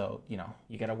one, so you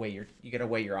gotta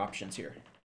weigh your options here.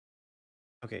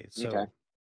 Okay, so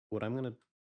what I'm gonna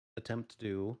attempt to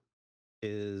do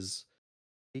is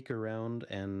peek around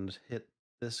and hit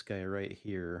this guy right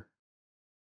here.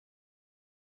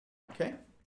 Okay,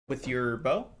 with your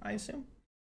bow, I assume.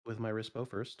 With my wrist bow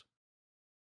first.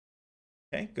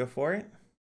 Okay, go for it.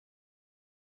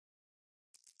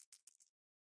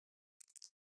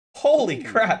 Holy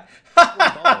crap!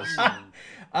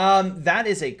 That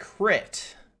is a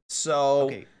crit.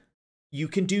 So you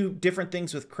can do different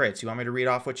things with crits. You want me to read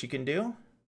off what you can do?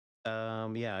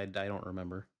 Yeah, I don't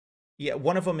remember. Yeah,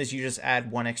 one of them is you just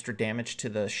add 1 extra damage to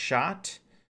the shot.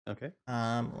 Okay.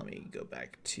 Let me go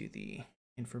back to the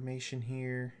information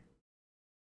here.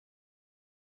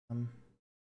 Dang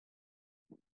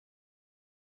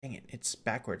it, it's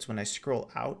backwards. When I scroll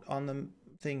out on the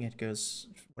thing, it goes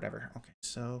whatever. Okay,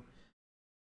 so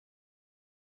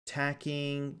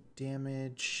attacking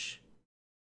damage.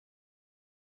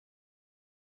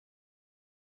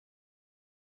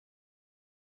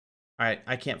 All right,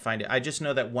 I can't find it. I just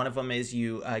know that one of them is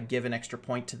you give an extra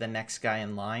point to the next guy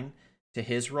in line to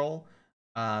his roll.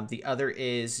 The other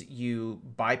is you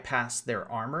bypass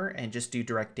their armor and just do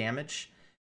direct damage.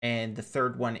 And the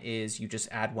third one is you just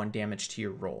add 1 damage to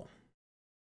your roll.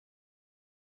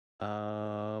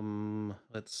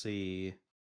 Let's see.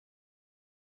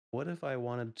 What if I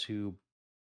wanted to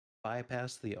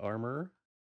bypass the armor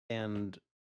and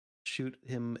shoot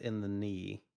him in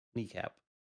the kneecap?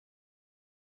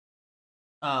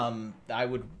 I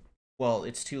would. Well,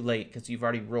 it's too late because you've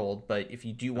already rolled. But if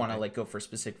you do want to like go for a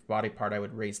specific body part, I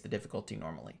would raise the difficulty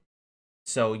normally.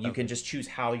 So you can just choose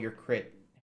how your crit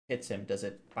hits him. Does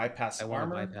it bypass armor? I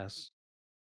want to bypass.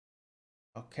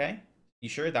 Okay. You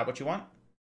sure? Is that what you want?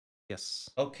 Yes.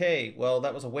 Okay. Well,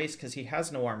 that was a waste because he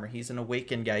has no armor. He's an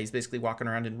awakened guy. He's basically walking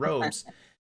around in robes.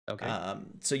 Okay.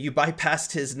 So you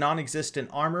bypassed his non-existent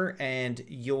armor, and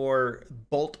your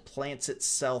bolt plants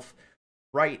itself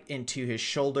right into his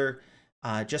shoulder.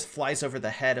 Just flies over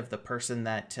the head of the person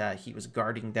that he was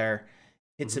guarding there.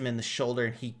 Hits him in the shoulder,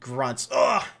 and he grunts.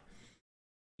 Ugh!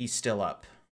 He's still up.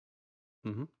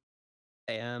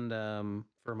 And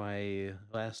for my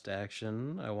last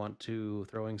action, I want to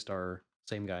throwing star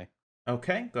same guy.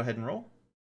 Okay, go ahead and roll.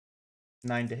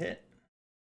 9 to hit.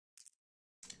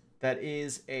 That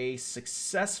is a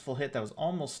successful hit. That was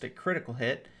almost a critical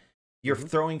hit. Your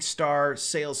throwing star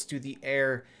sails through the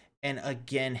air and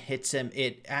again hits him.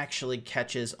 It actually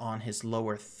catches on his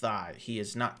lower thigh. He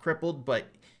is not crippled, but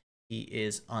he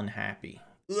is unhappy.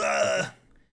 Ugh!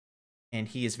 And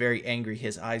he is very angry.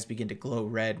 His eyes begin to glow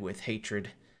red with hatred.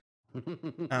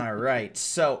 All right.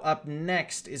 So up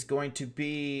next is going to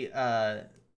be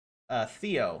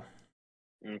Theo.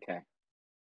 Okay.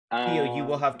 Theo, you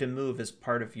will have to move as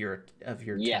part of your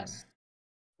turn. Yes.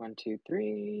 1, 2,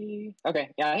 3. Okay.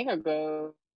 Yeah, I think I'll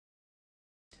go.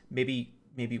 Maybe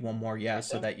one more, yeah, Right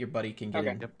so there? that your buddy can get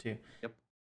Okay. in too. Yep.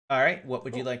 All right. What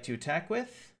would you Cool. like to attack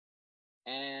with?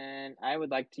 And I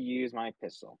would like to use my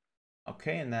pistol.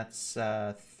 Okay, and that's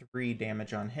 3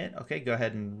 damage on hit. Okay, go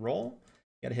ahead and roll.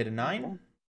 You gotta hit a 9. Okay.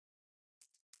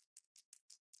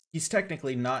 He's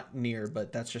technically not near,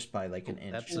 but that's just by like an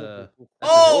inch. That's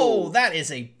Oh, that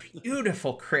is a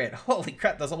beautiful crit. Holy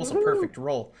crap, that's almost a perfect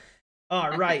roll.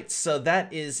 All right, so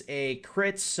that is a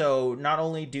crit. So not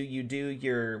only do you do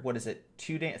your, what is it,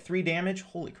 3 damage?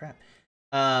 Holy crap.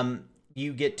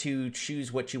 You get to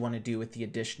choose what you want to do with the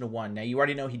additional 1. Now, you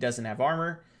already know he doesn't have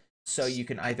armor, so you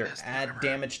can either add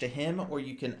damage to him or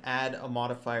you can add a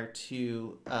modifier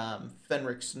to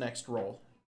Fenric's next roll.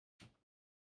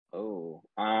 Oh.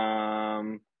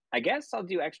 I guess I'll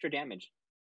do extra damage.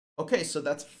 Okay, so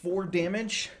that's 4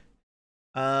 damage.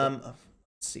 Let's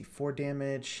see, 4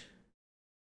 damage.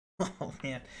 Oh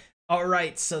man. All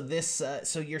right, so this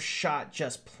so your shot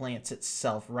just plants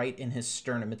itself right in his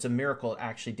sternum. It's a miracle it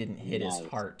actually didn't hit his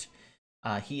heart.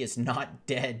 He is not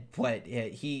dead, but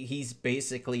he's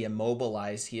basically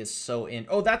immobilized. He is so in.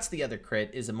 Oh, that's the other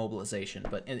crit is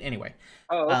immobilization. But anyway,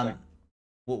 okay.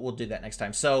 We'll do that next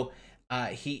time. So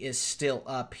he is still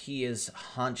up. He is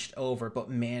hunched over, but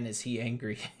man, is he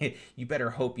angry. You better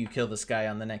hope you kill this guy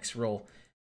on the next roll.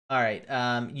 All right,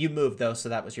 you moved though, so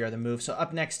that was your other move. So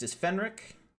up next is Fenric.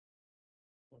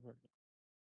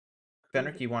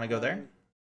 Fenric, you want to go there?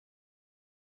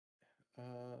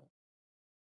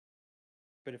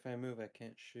 But if I move, I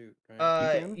can't shoot,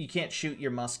 right? You can't shoot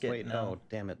your musket. Wait, no. oh,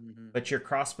 damn it. But your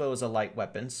crossbow is a light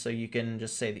weapon, so you can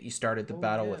just say that you started the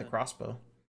battle with a crossbow.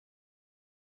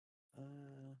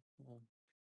 Well,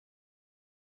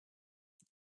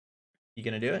 You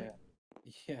gonna do it?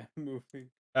 Yeah, moving.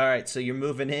 All right, so you're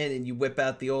moving in and you whip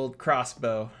out the old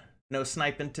crossbow. No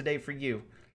sniping today for you.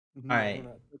 No, All right.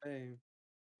 not today.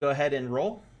 Go ahead and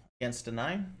roll against a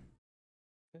 9.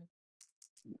 Okay.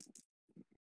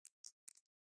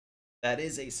 That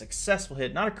is a successful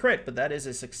hit. Not a crit, but that is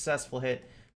a successful hit.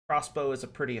 Crossbow is a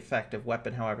pretty effective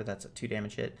weapon. However, that's a 2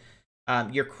 damage hit.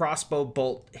 Your crossbow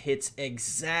bolt hits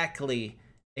exactly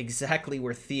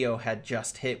where Theo had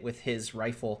just hit with his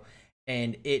rifle.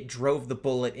 And it drove the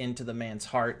bullet into the man's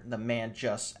heart. The man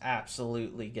just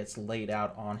absolutely gets laid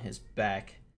out on his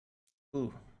back.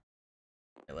 Ooh.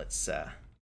 Okay, let's, yeah,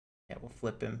 we'll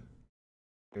flip him.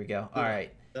 Here we go. All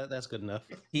right. That's good enough.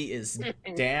 He is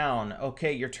down.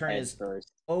 Okay, your turn is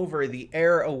First. over. The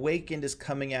heir awakened is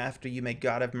coming after you. May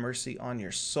God have mercy on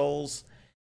your souls.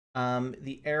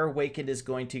 The heir awakened is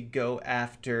going to go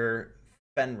after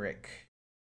Fenric,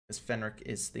 because Fenric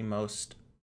is the most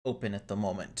open at the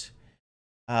moment.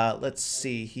 Let's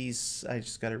see. I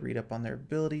just got to read up on their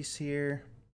abilities here.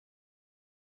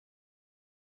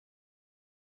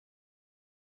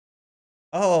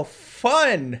 Oh,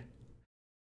 fun!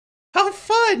 How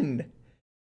fun!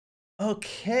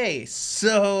 Okay,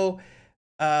 so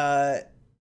I'm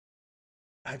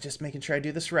just making sure I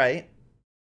do this right.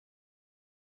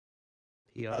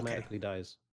 He automatically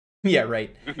dies. Yeah,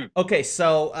 right. Okay,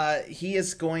 so he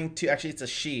is going to, actually it's a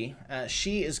she.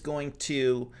 She is going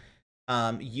to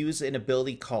use an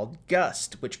ability called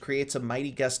Gust, which creates a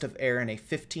mighty gust of air in a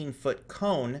 15-foot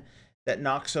cone that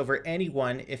knocks over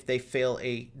anyone if they fail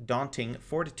a daunting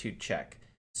fortitude check.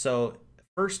 So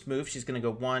first move, she's going to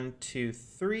go 1, 2,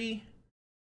 3,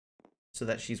 so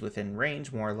that she's within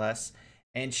range, more or less.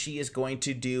 And she is going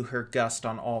to do her gust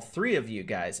on all 3 of you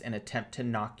guys and attempt to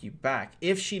knock you back.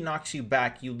 If she knocks you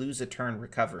back, you lose a turn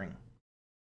recovering.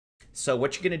 So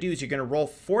what you're going to do is you're going to roll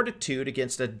fortitude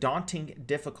against a daunting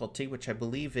difficulty, which I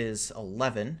believe is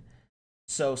 11.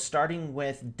 So starting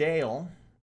with Dale,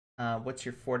 what's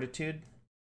your fortitude?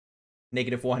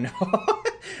 -1.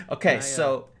 Okay,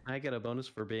 so I get a bonus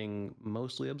for being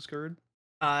mostly obscured.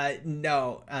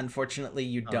 No, unfortunately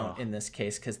you don't in this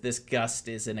case, because this gust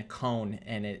is in a cone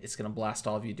and it's going to blast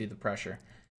all of you due to the pressure.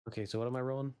 Okay, so what am I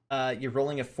rolling? You're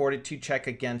rolling a fortitude check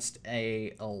against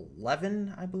a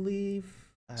 11, I believe.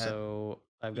 So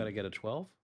I've got to get a 12?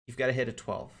 You've got to hit a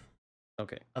 12.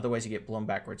 Okay. Otherwise you get blown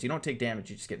backwards. You don't take damage,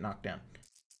 you just get knocked down.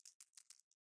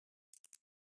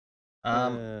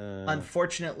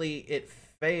 Unfortunately, it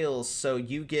fails, so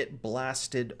you get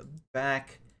blasted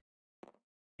back.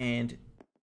 And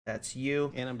that's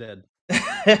you. And I'm dead.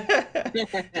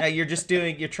 Yeah, you're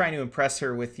trying to impress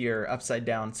her with your upside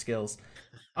down skills.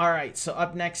 All right, so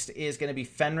up next is going to be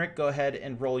Fenric. Go ahead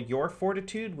and roll your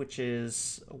fortitude, which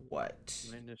is what?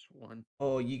 -1.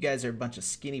 Oh, you guys are a bunch of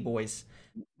skinny boys.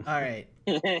 All right.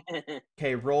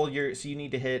 Okay, roll your. So you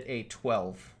need to hit a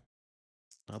 12.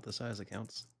 Not the size that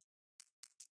counts.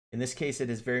 In this case, it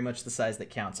is very much the size that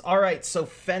counts. All right, so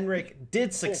Fenric did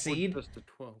Oh, succeed. just a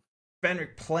 12.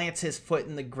 Fenric plants his foot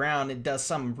in the ground and does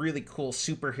some really cool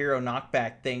superhero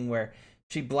knockback thing where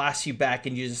she blasts you back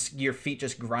and your feet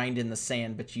just grind in the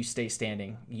sand, but you stay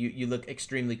standing. You look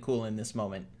extremely cool in this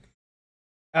moment.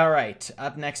 All right,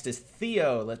 up next is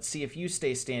Theo. Let's see if you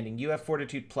stay standing. You have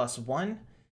fortitude +1.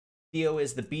 Theo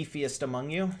is the beefiest among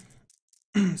you.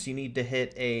 So you need to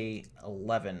hit a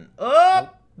 11. Oh,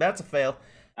 that's a fail.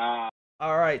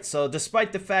 All right, so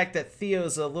despite the fact that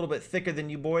Theo's a little bit thicker than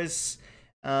you boys,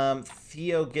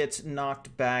 Theo gets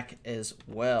knocked back as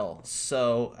well.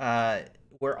 So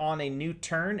we're on a new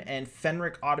turn, and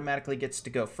Fenric automatically gets to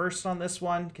go first on this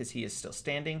one because he is still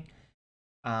standing.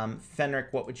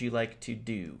 Fenric, what would you like to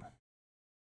do?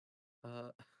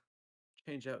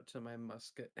 Change out to my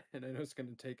musket, and I know it's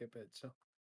going to take a bit, so.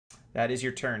 That is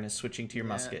your turn, is switching to your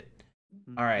Yeah. musket.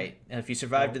 All right, and if you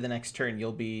survive to the next turn,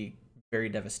 you'll be very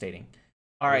devastating.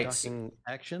 All right, talking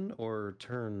action or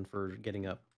turn for getting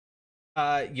up?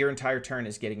 Your entire turn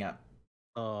is getting up.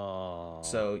 Oh,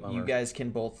 So bummer. you guys can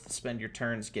both spend your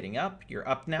turns getting up. You're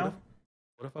up now.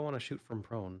 What if I want to shoot from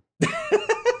prone?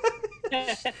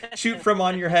 Shoot from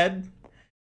on your head.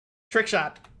 Trick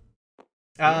shot.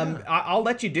 Yeah. I'll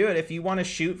let you do it if you want to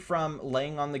shoot from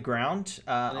laying on the ground.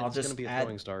 I'll It's just gonna be a add.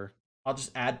 throwing star. I'll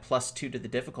just add +2 to the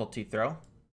difficulty throw.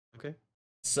 Okay.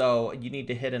 So you need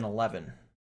to hit an 11,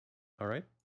 All right.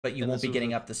 but you And won't this be is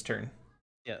getting a- up this turn.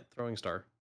 Yeah, throwing star.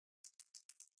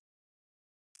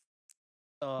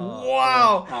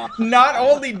 Wow! Not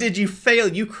only did you fail,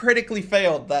 you critically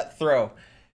failed that throw.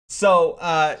 So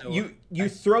you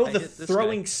throw I the hit this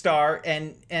throwing guy. star,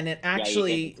 and it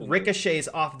actually hit the ricochets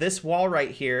off this wall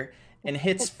right here and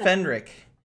hits Fenric.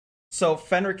 So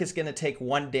Fenric is going to take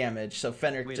 1 damage. So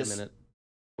Fenric Wait just a minute.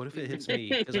 What if it hits me?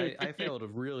 Because I failed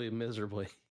really miserably.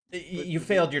 you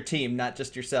failed your team, not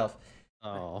just yourself.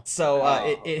 Oh. So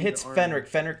it Your hits armor. Fenric.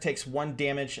 Fenric takes 1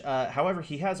 damage. However,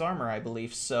 he has armor, I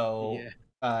believe, so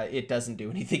it doesn't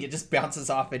do anything. It just bounces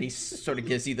off, and he sort of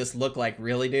gives you this look like,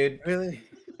 really, dude? Really?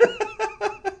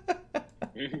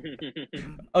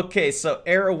 Okay, so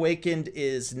Air Awakened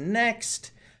is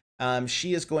next.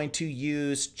 She is going to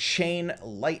use Chain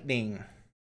Lightning,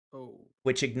 Oh.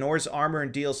 which ignores armor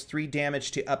and deals 3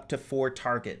 damage to up to 4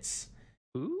 targets.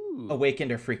 Ooh.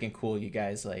 Awakened are freaking cool, you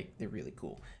guys. Like, they're really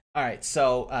cool. All right,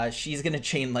 so she's going to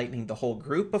Chain Lightning the whole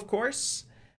group, of course.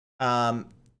 And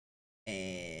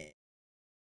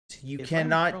you If I'm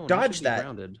cannot prone, I dodge should be that.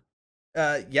 grounded.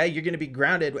 Yeah, you're going to be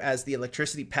grounded as the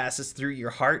electricity passes through your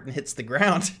heart and hits the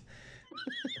ground.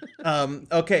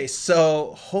 Okay,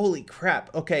 so holy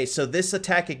crap. Okay, so this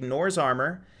attack ignores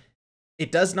armor.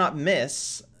 It does not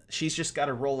miss. She's just got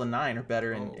to roll a 9 or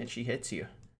better, and she hits you.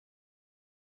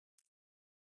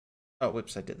 Oh,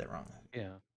 whoops, I did that wrong.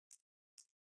 Yeah.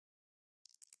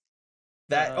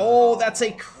 That that's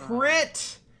a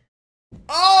crit.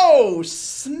 Oh,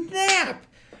 snap.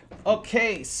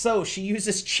 Okay, so she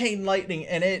uses Chain Lightning,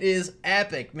 and it is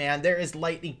epic, man. There is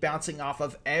lightning bouncing off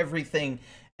of everything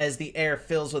as the air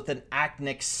fills with an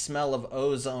acnic smell of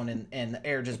ozone, and the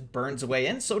air just burns away,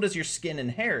 and so does your skin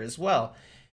and hair as well.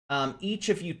 Each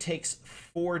of you takes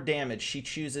 4 damage. She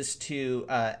chooses to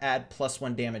add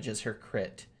 +1 damage as her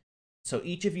crit. So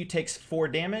each of you takes 4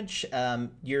 damage.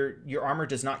 Your armor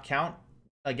does not count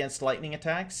against lightning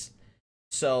attacks.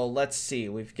 So let's see.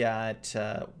 We've got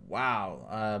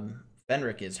wow.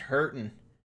 Fenric is hurting.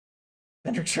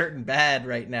 Fenric's hurting bad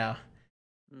right now.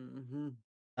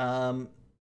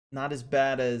 Not as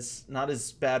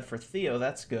bad for Theo.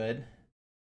 That's good.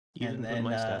 You didn't put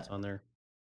my stats on there.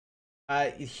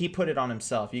 He put it on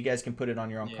himself. You guys can put it on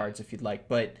your own cards if you'd like,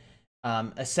 but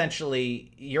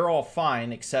essentially you're all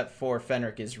fine except for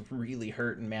Fenric is really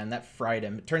hurting, man. That fried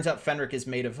him. It turns out Fenric is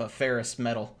made of a ferrous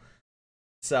metal.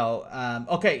 So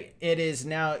okay, it is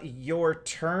now your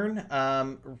turn.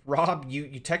 Rob,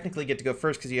 you technically get to go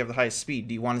first because you have the highest speed.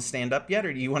 Do you want to stand up yet,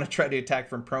 or do you want to try to attack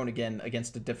from prone again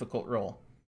against a difficult roll?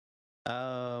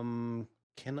 Can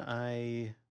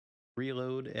I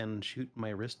reload and shoot my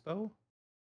wrist bow?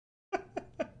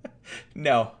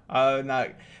 No, I'm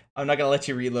not gonna let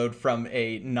you reload from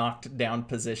a knocked down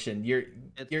position. Your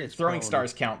throwing prone.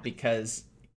 stars count because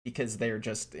they're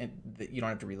just you don't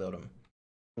have to reload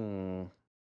them.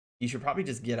 You should probably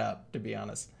just get up, to be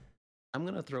honest. I'm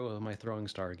gonna throw my throwing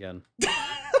star again.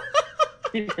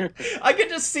 I could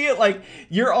just see it like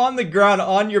you're on the ground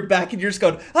on your back and you're just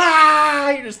going,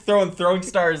 ah! You're just throwing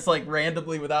stars like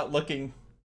randomly without looking.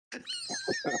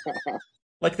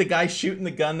 Like the guy shooting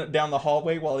the gun down the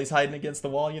hallway while he's hiding against the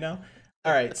wall, you know?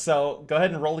 All right, so go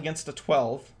ahead and roll against a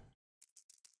 12.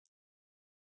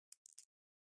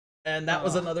 And that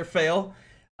was another fail.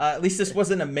 At least this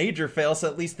wasn't a major fail, so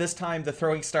at least this time the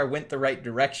throwing star went the right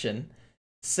direction.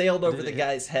 Sailed over the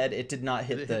guy's head. It did not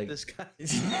hit the... this guy?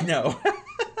 No.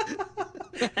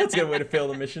 That's a good way to fail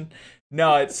the mission.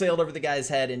 No, it sailed over the guy's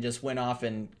head and just went off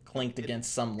and clinked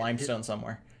against some limestone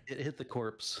somewhere. It hit the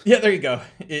corpse. Yeah, there you go.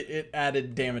 It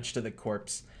added damage to the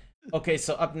corpse. Okay,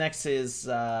 so up next is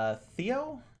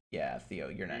Theo? Yeah, Theo,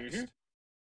 you're next.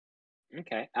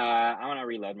 Okay. I want to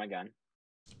reload my gun.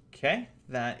 Okay,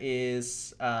 that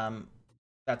is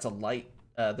that's a light.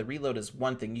 The reload is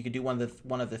one thing. You could do one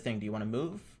other thing. Do you want to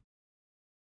move?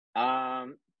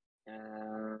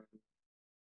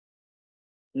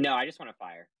 No, I just want to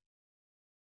fire.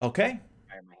 Okay.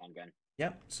 Fire my handgun.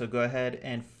 Yep. So go ahead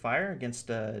and fire against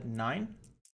a 9.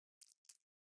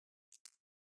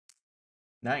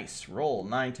 Nice. Roll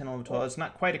 9, 10, 11, 12. It's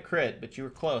not quite a crit, but you were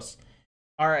close.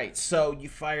 All right. So you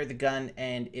fire the gun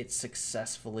and it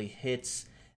successfully hits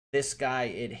this guy.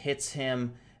 It hits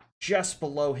him just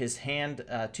below his hand.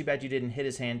 Too bad you didn't hit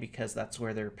his hand because that's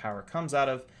where their power comes out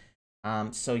of.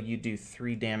 So you do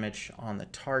 3 damage on the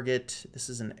target. This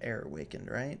is an air awakened,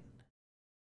 right?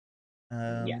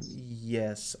 Yes.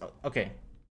 Yes. Okay.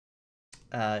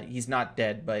 He's not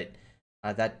dead, but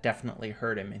that definitely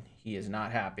hurt him, and he is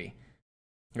not happy.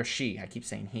 Or she. I keep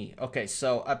saying he. Okay,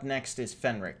 so up next is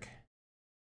Fenric.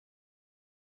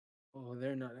 Oh,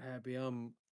 they're not happy.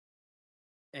 I'm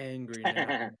angry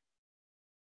now.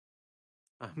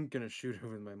 I'm gonna shoot her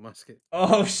with my musket.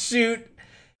 Oh, shoot!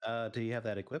 Do you have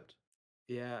that equipped?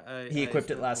 Yeah, He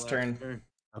equipped it spent the last turn.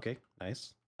 Okay,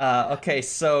 nice. Okay,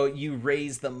 so you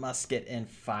raise the musket and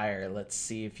fire. Let's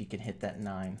see if you can hit that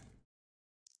 9.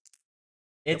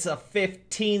 It's a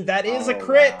 15. That is a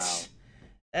crit! Wow.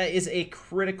 That is a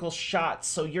critical shot.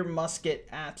 So your musket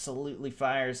absolutely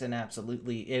fires and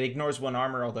absolutely... It ignores 1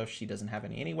 armor, although she doesn't have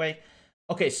any anyway.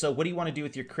 Okay, so what do you want to do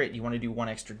with your crit? You want to do 1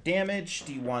 extra damage?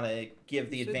 Do you want to give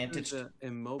the advantage? There's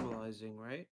immobilizing,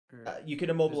 right? Or You can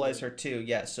immobilize her too,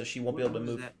 yeah, so she won't be able to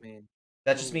move. What does that mean?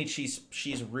 That just means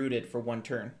she's rooted for 1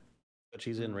 turn. But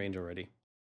she's in range already.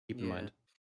 Keep in mind.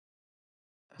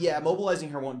 Yeah,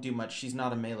 immobilizing her won't do much. She's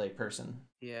not a melee person.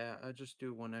 Yeah, I just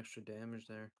do 1 extra damage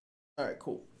there. All right,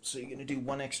 cool. So you're gonna do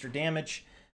 1 extra damage,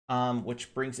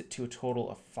 which brings it to a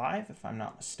total of 5, if I'm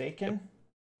not mistaken.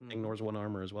 Ignores 1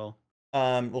 armor as well.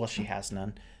 Well, she has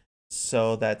none.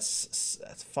 So that's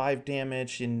 5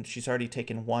 damage, and she's already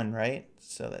taken 1, right?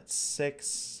 So that's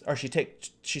 6. Or she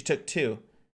took 2.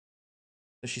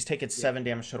 So she's taken 7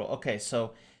 damage total. Okay,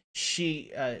 so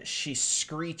she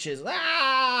screeches,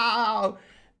 "Ah!"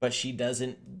 But she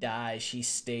doesn't die. She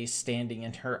stays standing,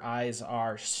 and her eyes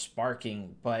are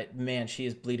sparking. But man, she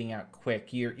is bleeding out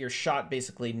quick. Your shot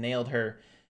basically nailed her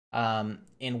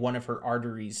in one of her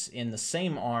arteries in the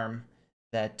same arm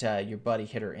that your buddy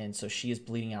hit her in. So she is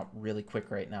bleeding out really quick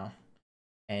right now.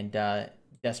 And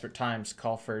desperate times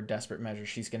call for desperate measures.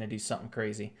 She's going to do something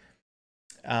crazy.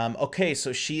 Okay,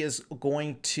 so she is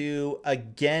going to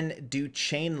again do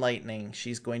chain lightning.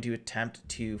 She's going to attempt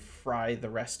to fry the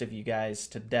rest of you guys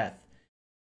to death.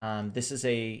 This is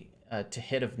a to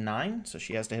hit of 9, so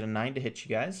she has to hit a 9 to hit you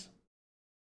guys.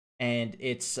 And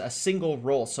it's a single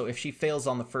roll, so if she fails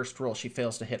on the first roll, she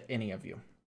fails to hit any of you.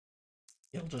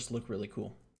 It'll just look really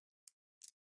cool.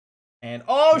 And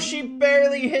oh, she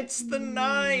barely hits the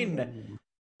 9.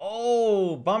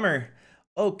 Oh, bummer.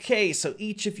 Okay, so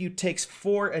each of you takes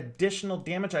 4 additional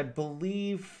damage. I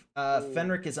believe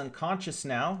Fenric is unconscious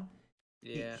now.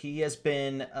 Yeah. He has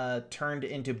been turned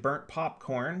into burnt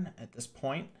popcorn at this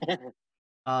point.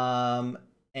 And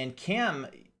Cam,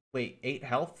 wait, 8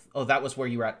 health? Oh, that was where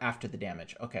you were at after the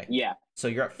damage. Okay. Yeah. So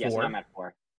you're at 4. Yes, I'm at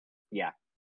 4. Yeah.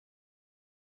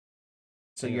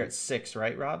 So you're at 6,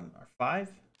 right, Rob? Or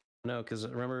 5? No, because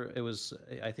remember, it was,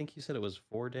 I think you said it was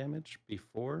 4 damage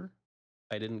before.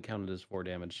 I didn't count it as 4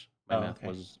 damage. My math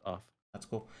was off. That's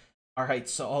cool. All right,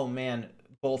 so, oh man,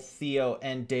 both Theo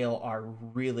and Dale are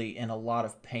really in a lot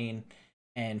of pain.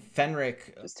 And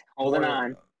Fenric, just holding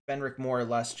on. Fenric more or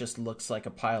less just looks like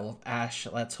a pile of ash.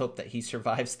 Let's hope that he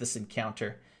survives this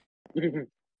encounter.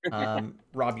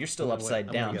 Rob, you're still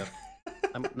upside down.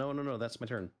 No, that's my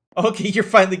turn. Okay, you're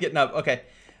finally getting up. Okay.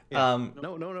 Yeah.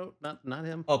 No, not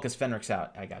him. Oh, because Fenric's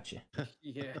out. I got you.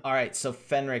 Yeah. All right, so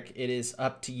Fenric, it is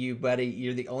up to you, buddy.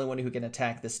 You're the only one who can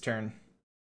attack this turn.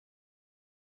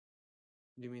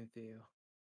 You mean Theo?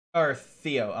 Or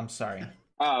Theo, I'm sorry.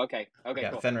 Oh, okay. Okay,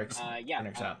 Yeah, cool. Fenric's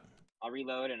Fenric's out. I'll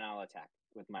reload and I'll attack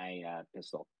with my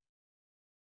pistol.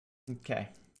 Okay.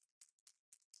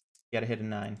 You gotta hit a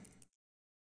 9.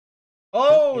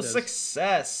 Oh, he does.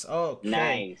 success! Okay.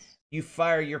 Nice. You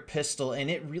fire your pistol,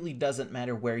 and it really doesn't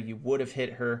matter where you would have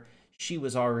hit her. She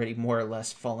was already more or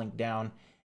less falling down.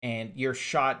 And your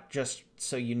shot, just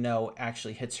so you know,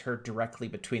 actually hits her directly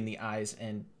between the eyes,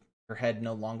 and her head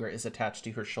no longer is attached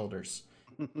to her shoulders.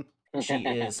 She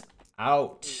is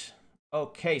out.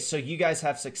 Okay, so you guys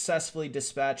have successfully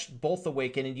dispatched both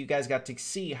Awakened, and you guys got to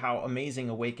see how amazing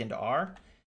Awakened are,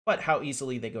 but how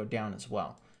easily they go down as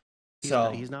well.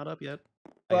 He's not up yet.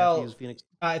 Well, I have to use Phoenix.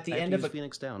 at the end of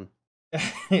Phoenix down.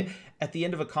 at the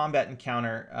end of a combat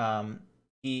encounter,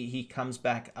 he comes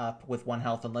back up with 1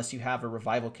 health unless you have a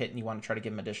revival kit and you want to try to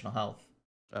give him additional health.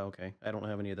 Oh, okay. I don't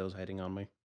have any of those hiding on me.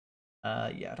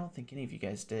 Yeah, I don't think any of you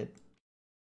guys did.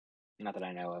 Not that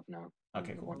I know of, no.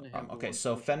 Okay, cool. only have the Okay, one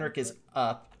so potion, Fenric is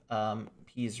up.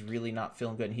 He's really not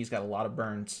feeling good, and he's got a lot of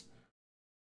burns.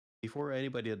 Before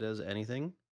anybody does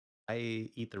anything, I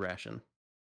eat the ration.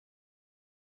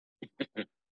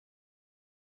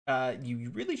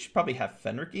 You really should probably have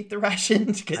Fenric eat the ration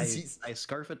because I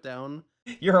scarf it down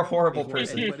you're a horrible before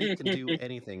person. anybody can do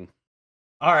anything.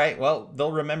 All right, well,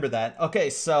 they'll remember that.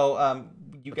 Okay, so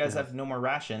you What's guys my have health? no more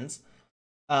rations.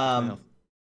 my health?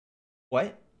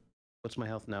 What? What's my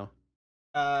health now?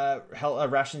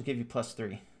 Rations give you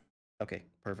 +3. Okay,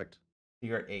 perfect.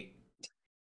 You're at 8.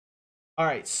 All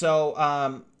right,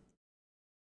 so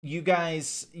you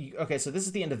guys. Okay, so this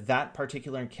is the end of that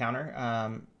particular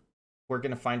encounter. We're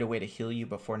gonna find a way to heal you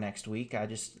before next week. I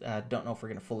just don't know if we're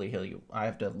gonna fully heal you. I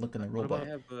have to look in the rule book. I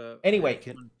have Anyway.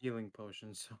 one healing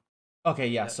potion, so Okay,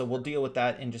 yeah, so we'll deal with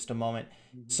that in just a moment.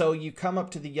 So you come up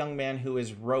to the young man who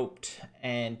is roped,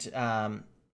 and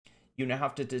you now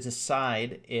have to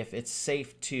decide if it's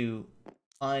safe to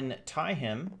untie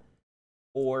him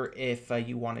or if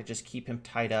you want to just keep him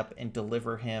tied up and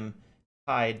deliver him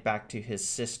tied back to his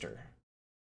sister.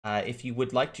 If you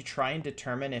would like to try and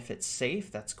determine if it's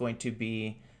safe, that's going to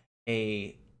be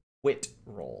a wit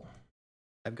roll.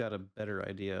 I've got a better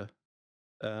idea.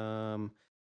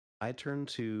 I turn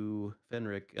to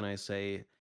Fenric and I say,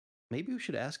 maybe we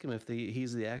should ask him if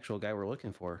he's the actual guy we're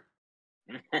looking for.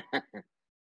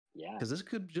 Yeah. Because this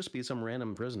could just be some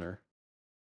random prisoner.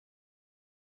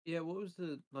 yeah. What was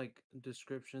the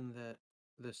description that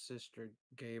the sister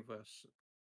gave us?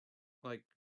 Like,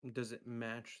 does it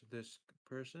match this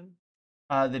person?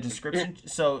 The description.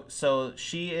 So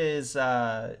she is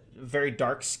very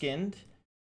dark skinned.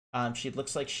 She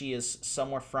looks like she is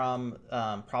somewhere from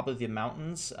probably the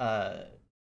mountains.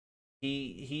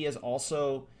 He is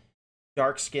also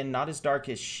dark skinned, not as dark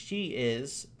as she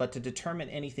is, but to determine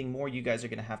anything more, you guys are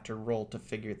going to have to roll to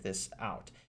figure this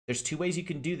out. There's 2 ways you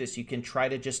can do this. You can try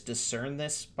to just discern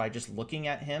this by just looking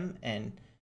at him and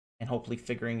hopefully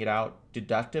figuring it out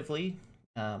deductively,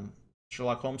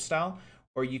 Sherlock Holmes style,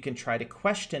 or you can try to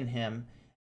question him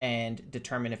and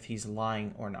determine if he's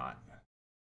lying or not.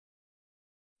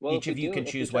 Well, Each of you can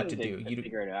choose what to do. You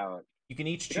figure it out. You can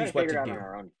each We try choose to what figure to it out do. on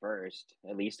our own first.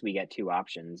 At least we get 2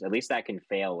 options. At least that can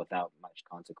fail without much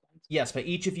consequence. Yes, but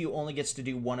each of you only gets to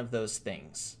do one of those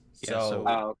things. Yeah, so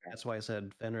Oh, okay. that's why I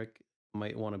said Fenric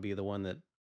might want to be the one that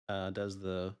does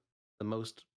the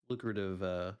most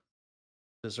lucrative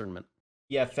discernment.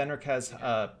 Yeah, Fenric has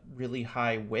really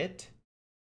high wit,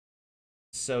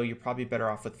 so you're probably better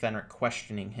off with Fenric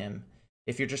questioning him.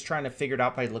 If you're just trying to figure it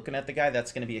out by looking at the guy,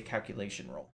 that's going to be a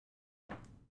calculation roll.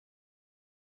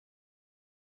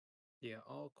 Yeah,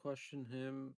 I'll question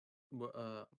him.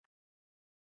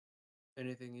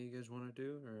 Anything you guys want to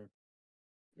do, or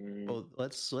Well,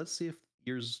 let's see if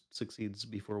yours succeeds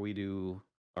before we do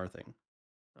our thing.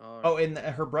 Oh, and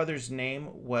her brother's name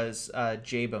was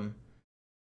Jabum.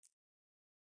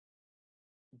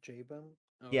 Jabum?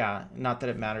 Oh. Yeah, not that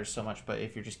it matters so much, but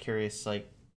if you're just curious, like,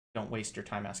 don't waste your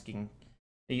time asking.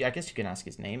 I guess you can ask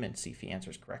his name and see if he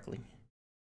answers correctly.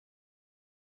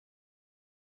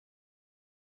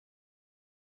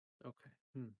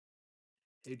 Okay.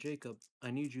 Hey, Jacob, I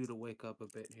need you to wake up a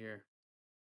bit here.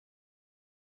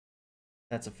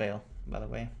 That's a fail, by the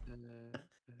way.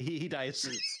 He dies.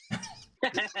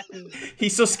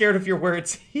 He's so scared of your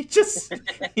words. He just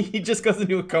goes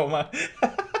into a coma.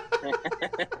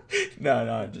 No,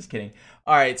 I'm just kidding.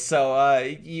 All right, so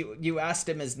you asked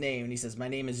him his name, and he says, "My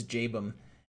name is Jabum,"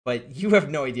 but you have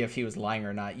no idea if he was lying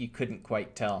or not. You couldn't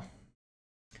quite tell.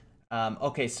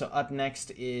 Okay, so up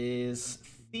next is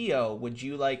Theo. Would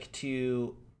you like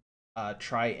to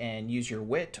try and use your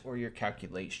wit or your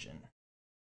calculation?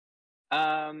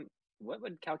 What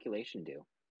would calculation do?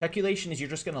 Calculation is you're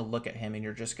just going to look at him and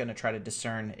you're just going to try to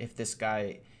discern if this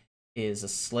guy is a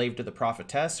slave to the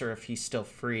prophetess or if he's still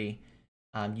free.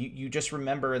 You just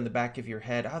remember in the back of your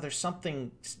head, oh, there's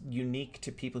something unique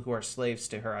to people who are slaves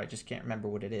to her. I just can't remember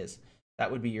what it is.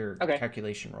 That would be your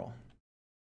calculation roll.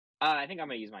 I think I'm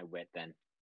going to use my wit then.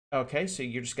 Okay, so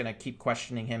you're just going to keep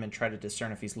questioning him and try to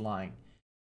discern if he's lying.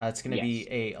 It's going to be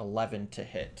a 11 to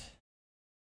hit.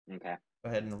 Okay. Go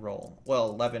ahead and roll. Well,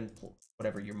 11,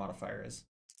 whatever your modifier is.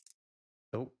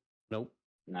 Nope.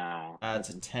 No. It's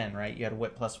a 10, right? You had a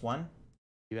wit plus 1?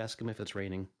 You ask him if it's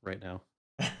raining right now.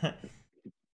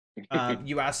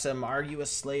 You ask him, are you a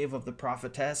slave of the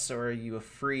prophetess or are you a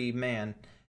free man?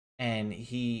 And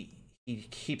he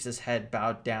keeps his head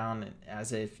bowed down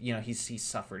as if, you know, he's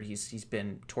suffered. He's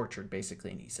been tortured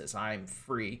basically, and he says, I'm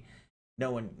free.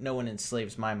 No one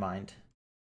enslaves my mind.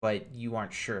 But you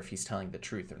aren't sure if he's telling the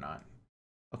truth or not.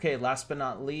 Okay, last but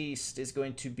not least is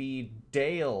going to be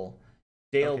Dale.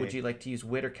 Dale, would you like to use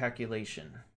wit or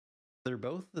calculation? They're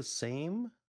both the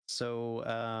same.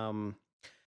 So,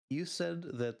 you said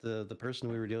that the person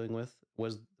we were dealing with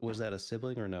was that a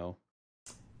sibling or no?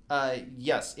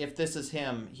 Yes. If this is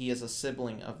him, he is a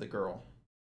sibling of the girl.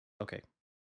 Okay.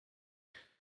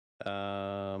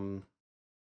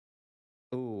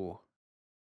 Ooh.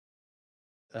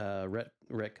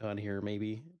 Retcon here,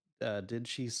 maybe. Did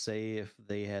she say if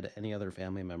they had any other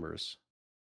family members?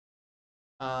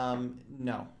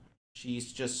 No.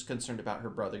 She's just concerned about her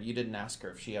brother. You didn't ask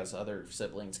her if she has other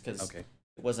siblings because it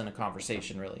wasn't a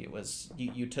conversation, really. It was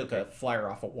you took a flyer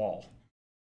off a wall.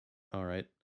 All right.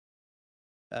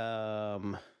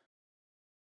 So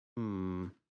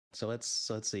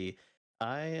let's see.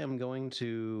 I am going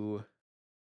to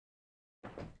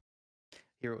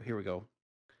here we go.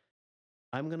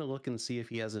 I'm gonna look and see if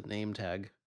he has a name tag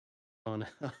on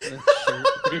his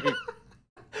shirt.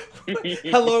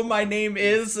 Hello, my name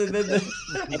is. And then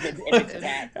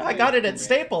I got it at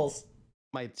Staples.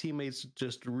 My teammates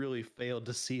just really failed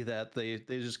to see that. They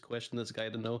just questioned this guy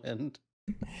to no end.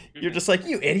 You're just like,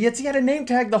 you idiots! He had a name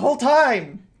tag the whole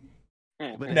time.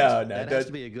 But no, that has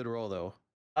to be a good roll though.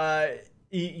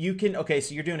 You can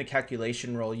so you're doing a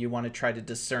calculation roll. You want to try to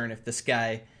discern if this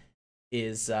guy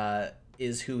is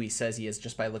who he says he is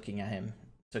just by looking at him.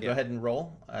 So go ahead and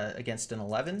roll against an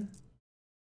 11.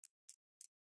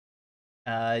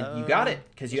 You got it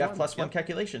because you have +1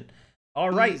 calculation.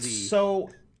 All right. Easy. So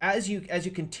as you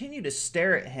continue to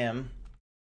stare at him,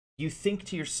 you think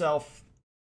to yourself,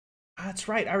 that's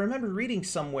right. I remember reading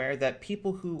somewhere that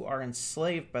people who are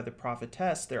enslaved by the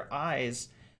prophetess, their eyes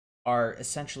are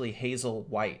essentially hazel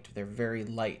white. They're very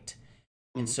light.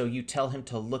 And so you tell him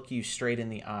to look you straight in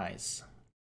the eyes.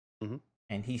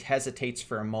 And he hesitates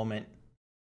for a moment.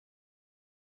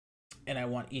 And I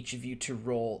want each of you to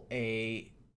roll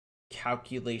a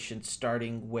calculation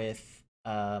starting with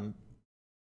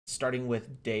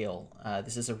Dale.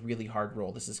 This is a really hard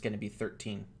roll. This is going to be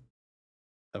 13.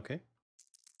 Okay.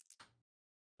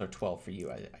 So 12 for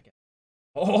you, I guess.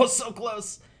 Oh, so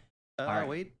close. Right.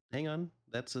 Wait, hang on.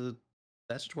 That's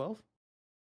 12?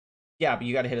 Yeah, but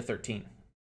you got to hit a 13.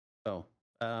 Oh.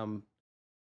 I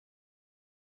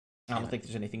don't think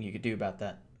there's anything you could do about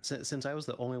that. Since I was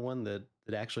the only one that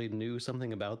actually knew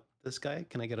something about this guy,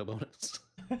 can I get a bonus?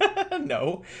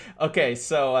 No. Okay,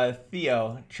 so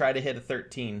Theo, try to hit a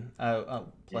 13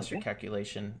 plus your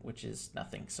calculation, which is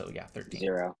nothing. So yeah, 13.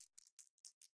 0.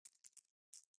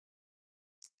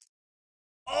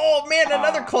 Oh man,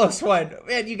 another close one.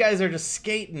 Man, you guys are just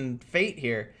skating fate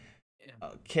here.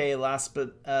 Okay, last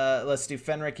but let's do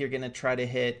Fenric. You're gonna try to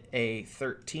hit a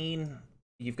 13.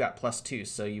 You've got +2,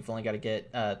 so you've only got to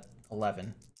get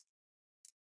 11.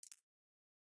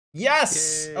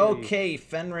 Yes. Yay. Okay,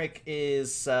 Fenric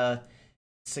is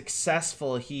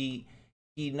successful. He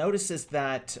notices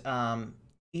that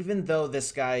even though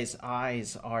this guy's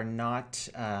eyes are not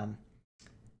well,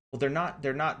 they're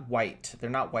not white. They're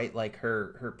not white like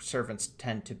her servants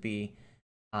tend to be.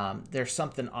 There's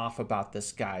something off about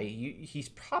this guy. He's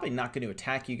probably not going to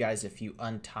attack you guys if you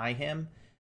untie him,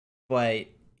 but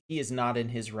he is not in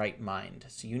his right mind.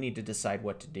 So you need to decide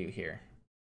what to do here.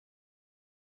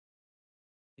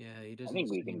 Yeah, he doesn't. I think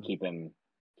we can keep him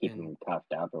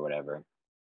cuffed up or whatever.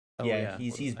 Oh, yeah,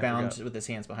 he's bound with his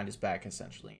hands behind his back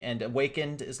essentially, and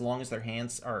awakened. As long as their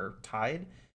hands are tied,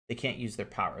 they can't use their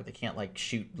power. They can't like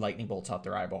shoot lightning bolts out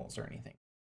their eyeballs or anything.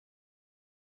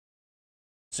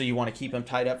 So you want to keep him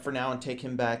tied up for now and take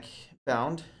him back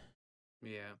bound?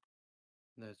 Yeah,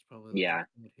 that's probably the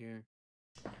here.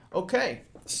 Okay,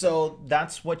 so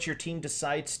that's what your team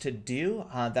decides to do.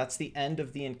 That's the end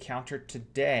of the encounter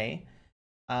today.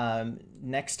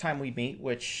 Next time we meet,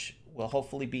 which will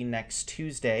hopefully be next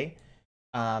Tuesday,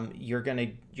 you're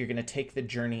gonna take the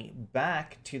journey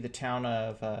back to the town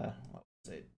of what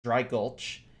was it, Dry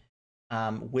Gulch,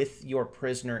 with your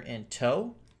prisoner in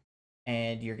tow,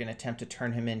 and you're gonna attempt to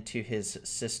turn him into his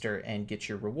sister and get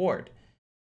your reward.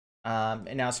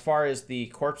 And now, as far as the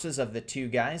corpses of the 2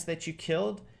 guys that you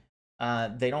killed,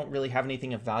 they don't really have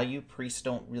anything of value. Priests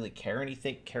don't really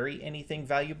carry anything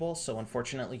valuable, so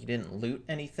unfortunately, you didn't loot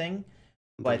anything.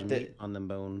 There's But meat on them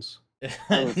bones.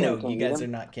 no, Can you you guys eat are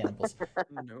 'em? not cannibals.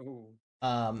 No.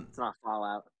 It's not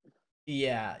Fallout.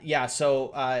 Yeah.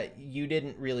 So you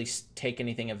didn't really take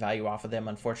anything of value off of them,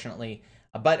 unfortunately.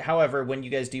 But however, when you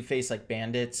guys do face like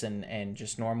bandits and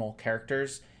just normal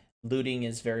characters, looting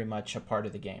is very much a part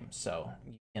of the game. So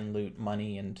you can loot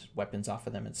money and weapons off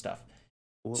of them and stuff.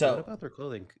 What So about their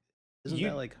clothing? Isn't you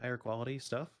that like higher quality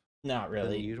stuff not than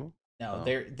really. usual? No, Oh.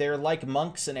 they're like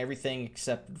monks and everything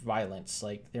except violence.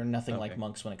 Like they're nothing like Okay.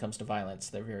 monks when it comes to violence.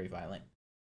 They're very violent.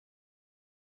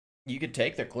 You could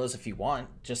take their clothes if you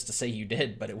want, just to say you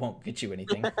did, but it won't get you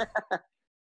anything.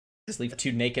 Just leave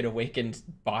 2 naked awakened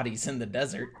bodies in the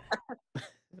desert.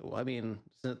 Well, I mean,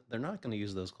 they're not going to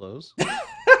use those clothes.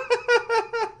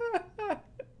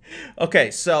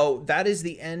 Okay, so that is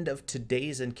the end of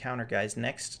today's encounter, guys.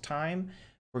 Next time,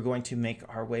 we're going to make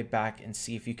our way back and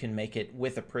see if you can make it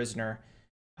with a prisoner.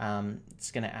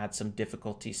 It's going to add some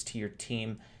difficulties to your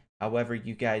team. However,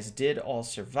 you guys did all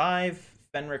survive.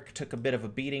 Fenric took a bit of a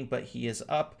beating, but he is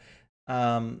up.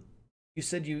 You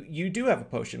said you do have a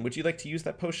potion. Would you like to use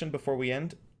that potion before we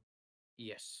end?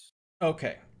 Yes.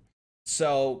 Okay.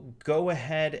 So go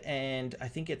ahead and I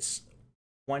think it's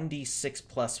 1d6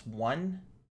 plus 1.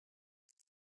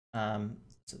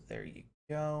 So there you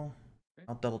go. Okay.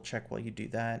 I'll double check while you do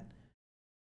that.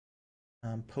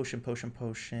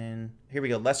 Potion. Here we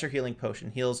go. Lesser healing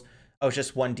potion heals. Oh, it's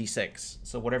just 1d6.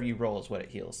 So whatever you roll is what it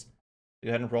heals. Go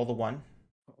ahead and roll the 1.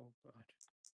 Oh god.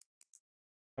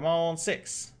 Come on,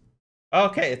 6.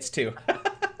 Okay, it's 2. All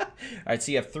right,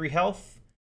 so you have 3 health.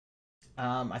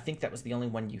 I think that was the only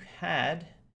one you had.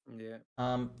 Yeah.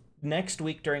 Next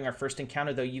week during our first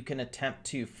encounter, though, you can attempt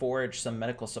to forage some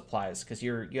medical supplies because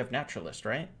you have naturalist,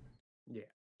 right? Yeah.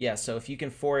 Yeah. So if you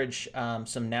can forage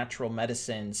some natural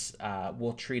medicines,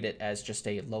 we'll treat it as just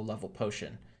a low-level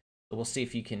potion. So we'll see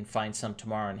if you can find some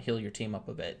tomorrow and heal your team up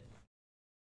a bit.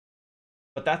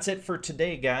 But that's it for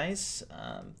today, guys.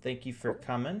 Thank you for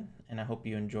coming, and I hope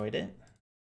you enjoyed it.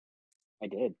 I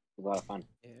did. It was a lot of fun.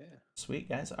 Yeah. Sweet,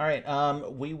 guys. All right.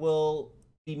 We will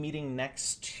be meeting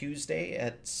next Tuesday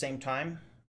at same time.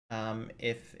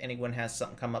 If anyone has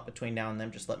something come up between now and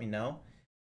then, just let me know,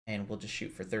 and we'll just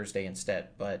shoot for Thursday instead.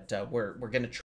 But we're gonna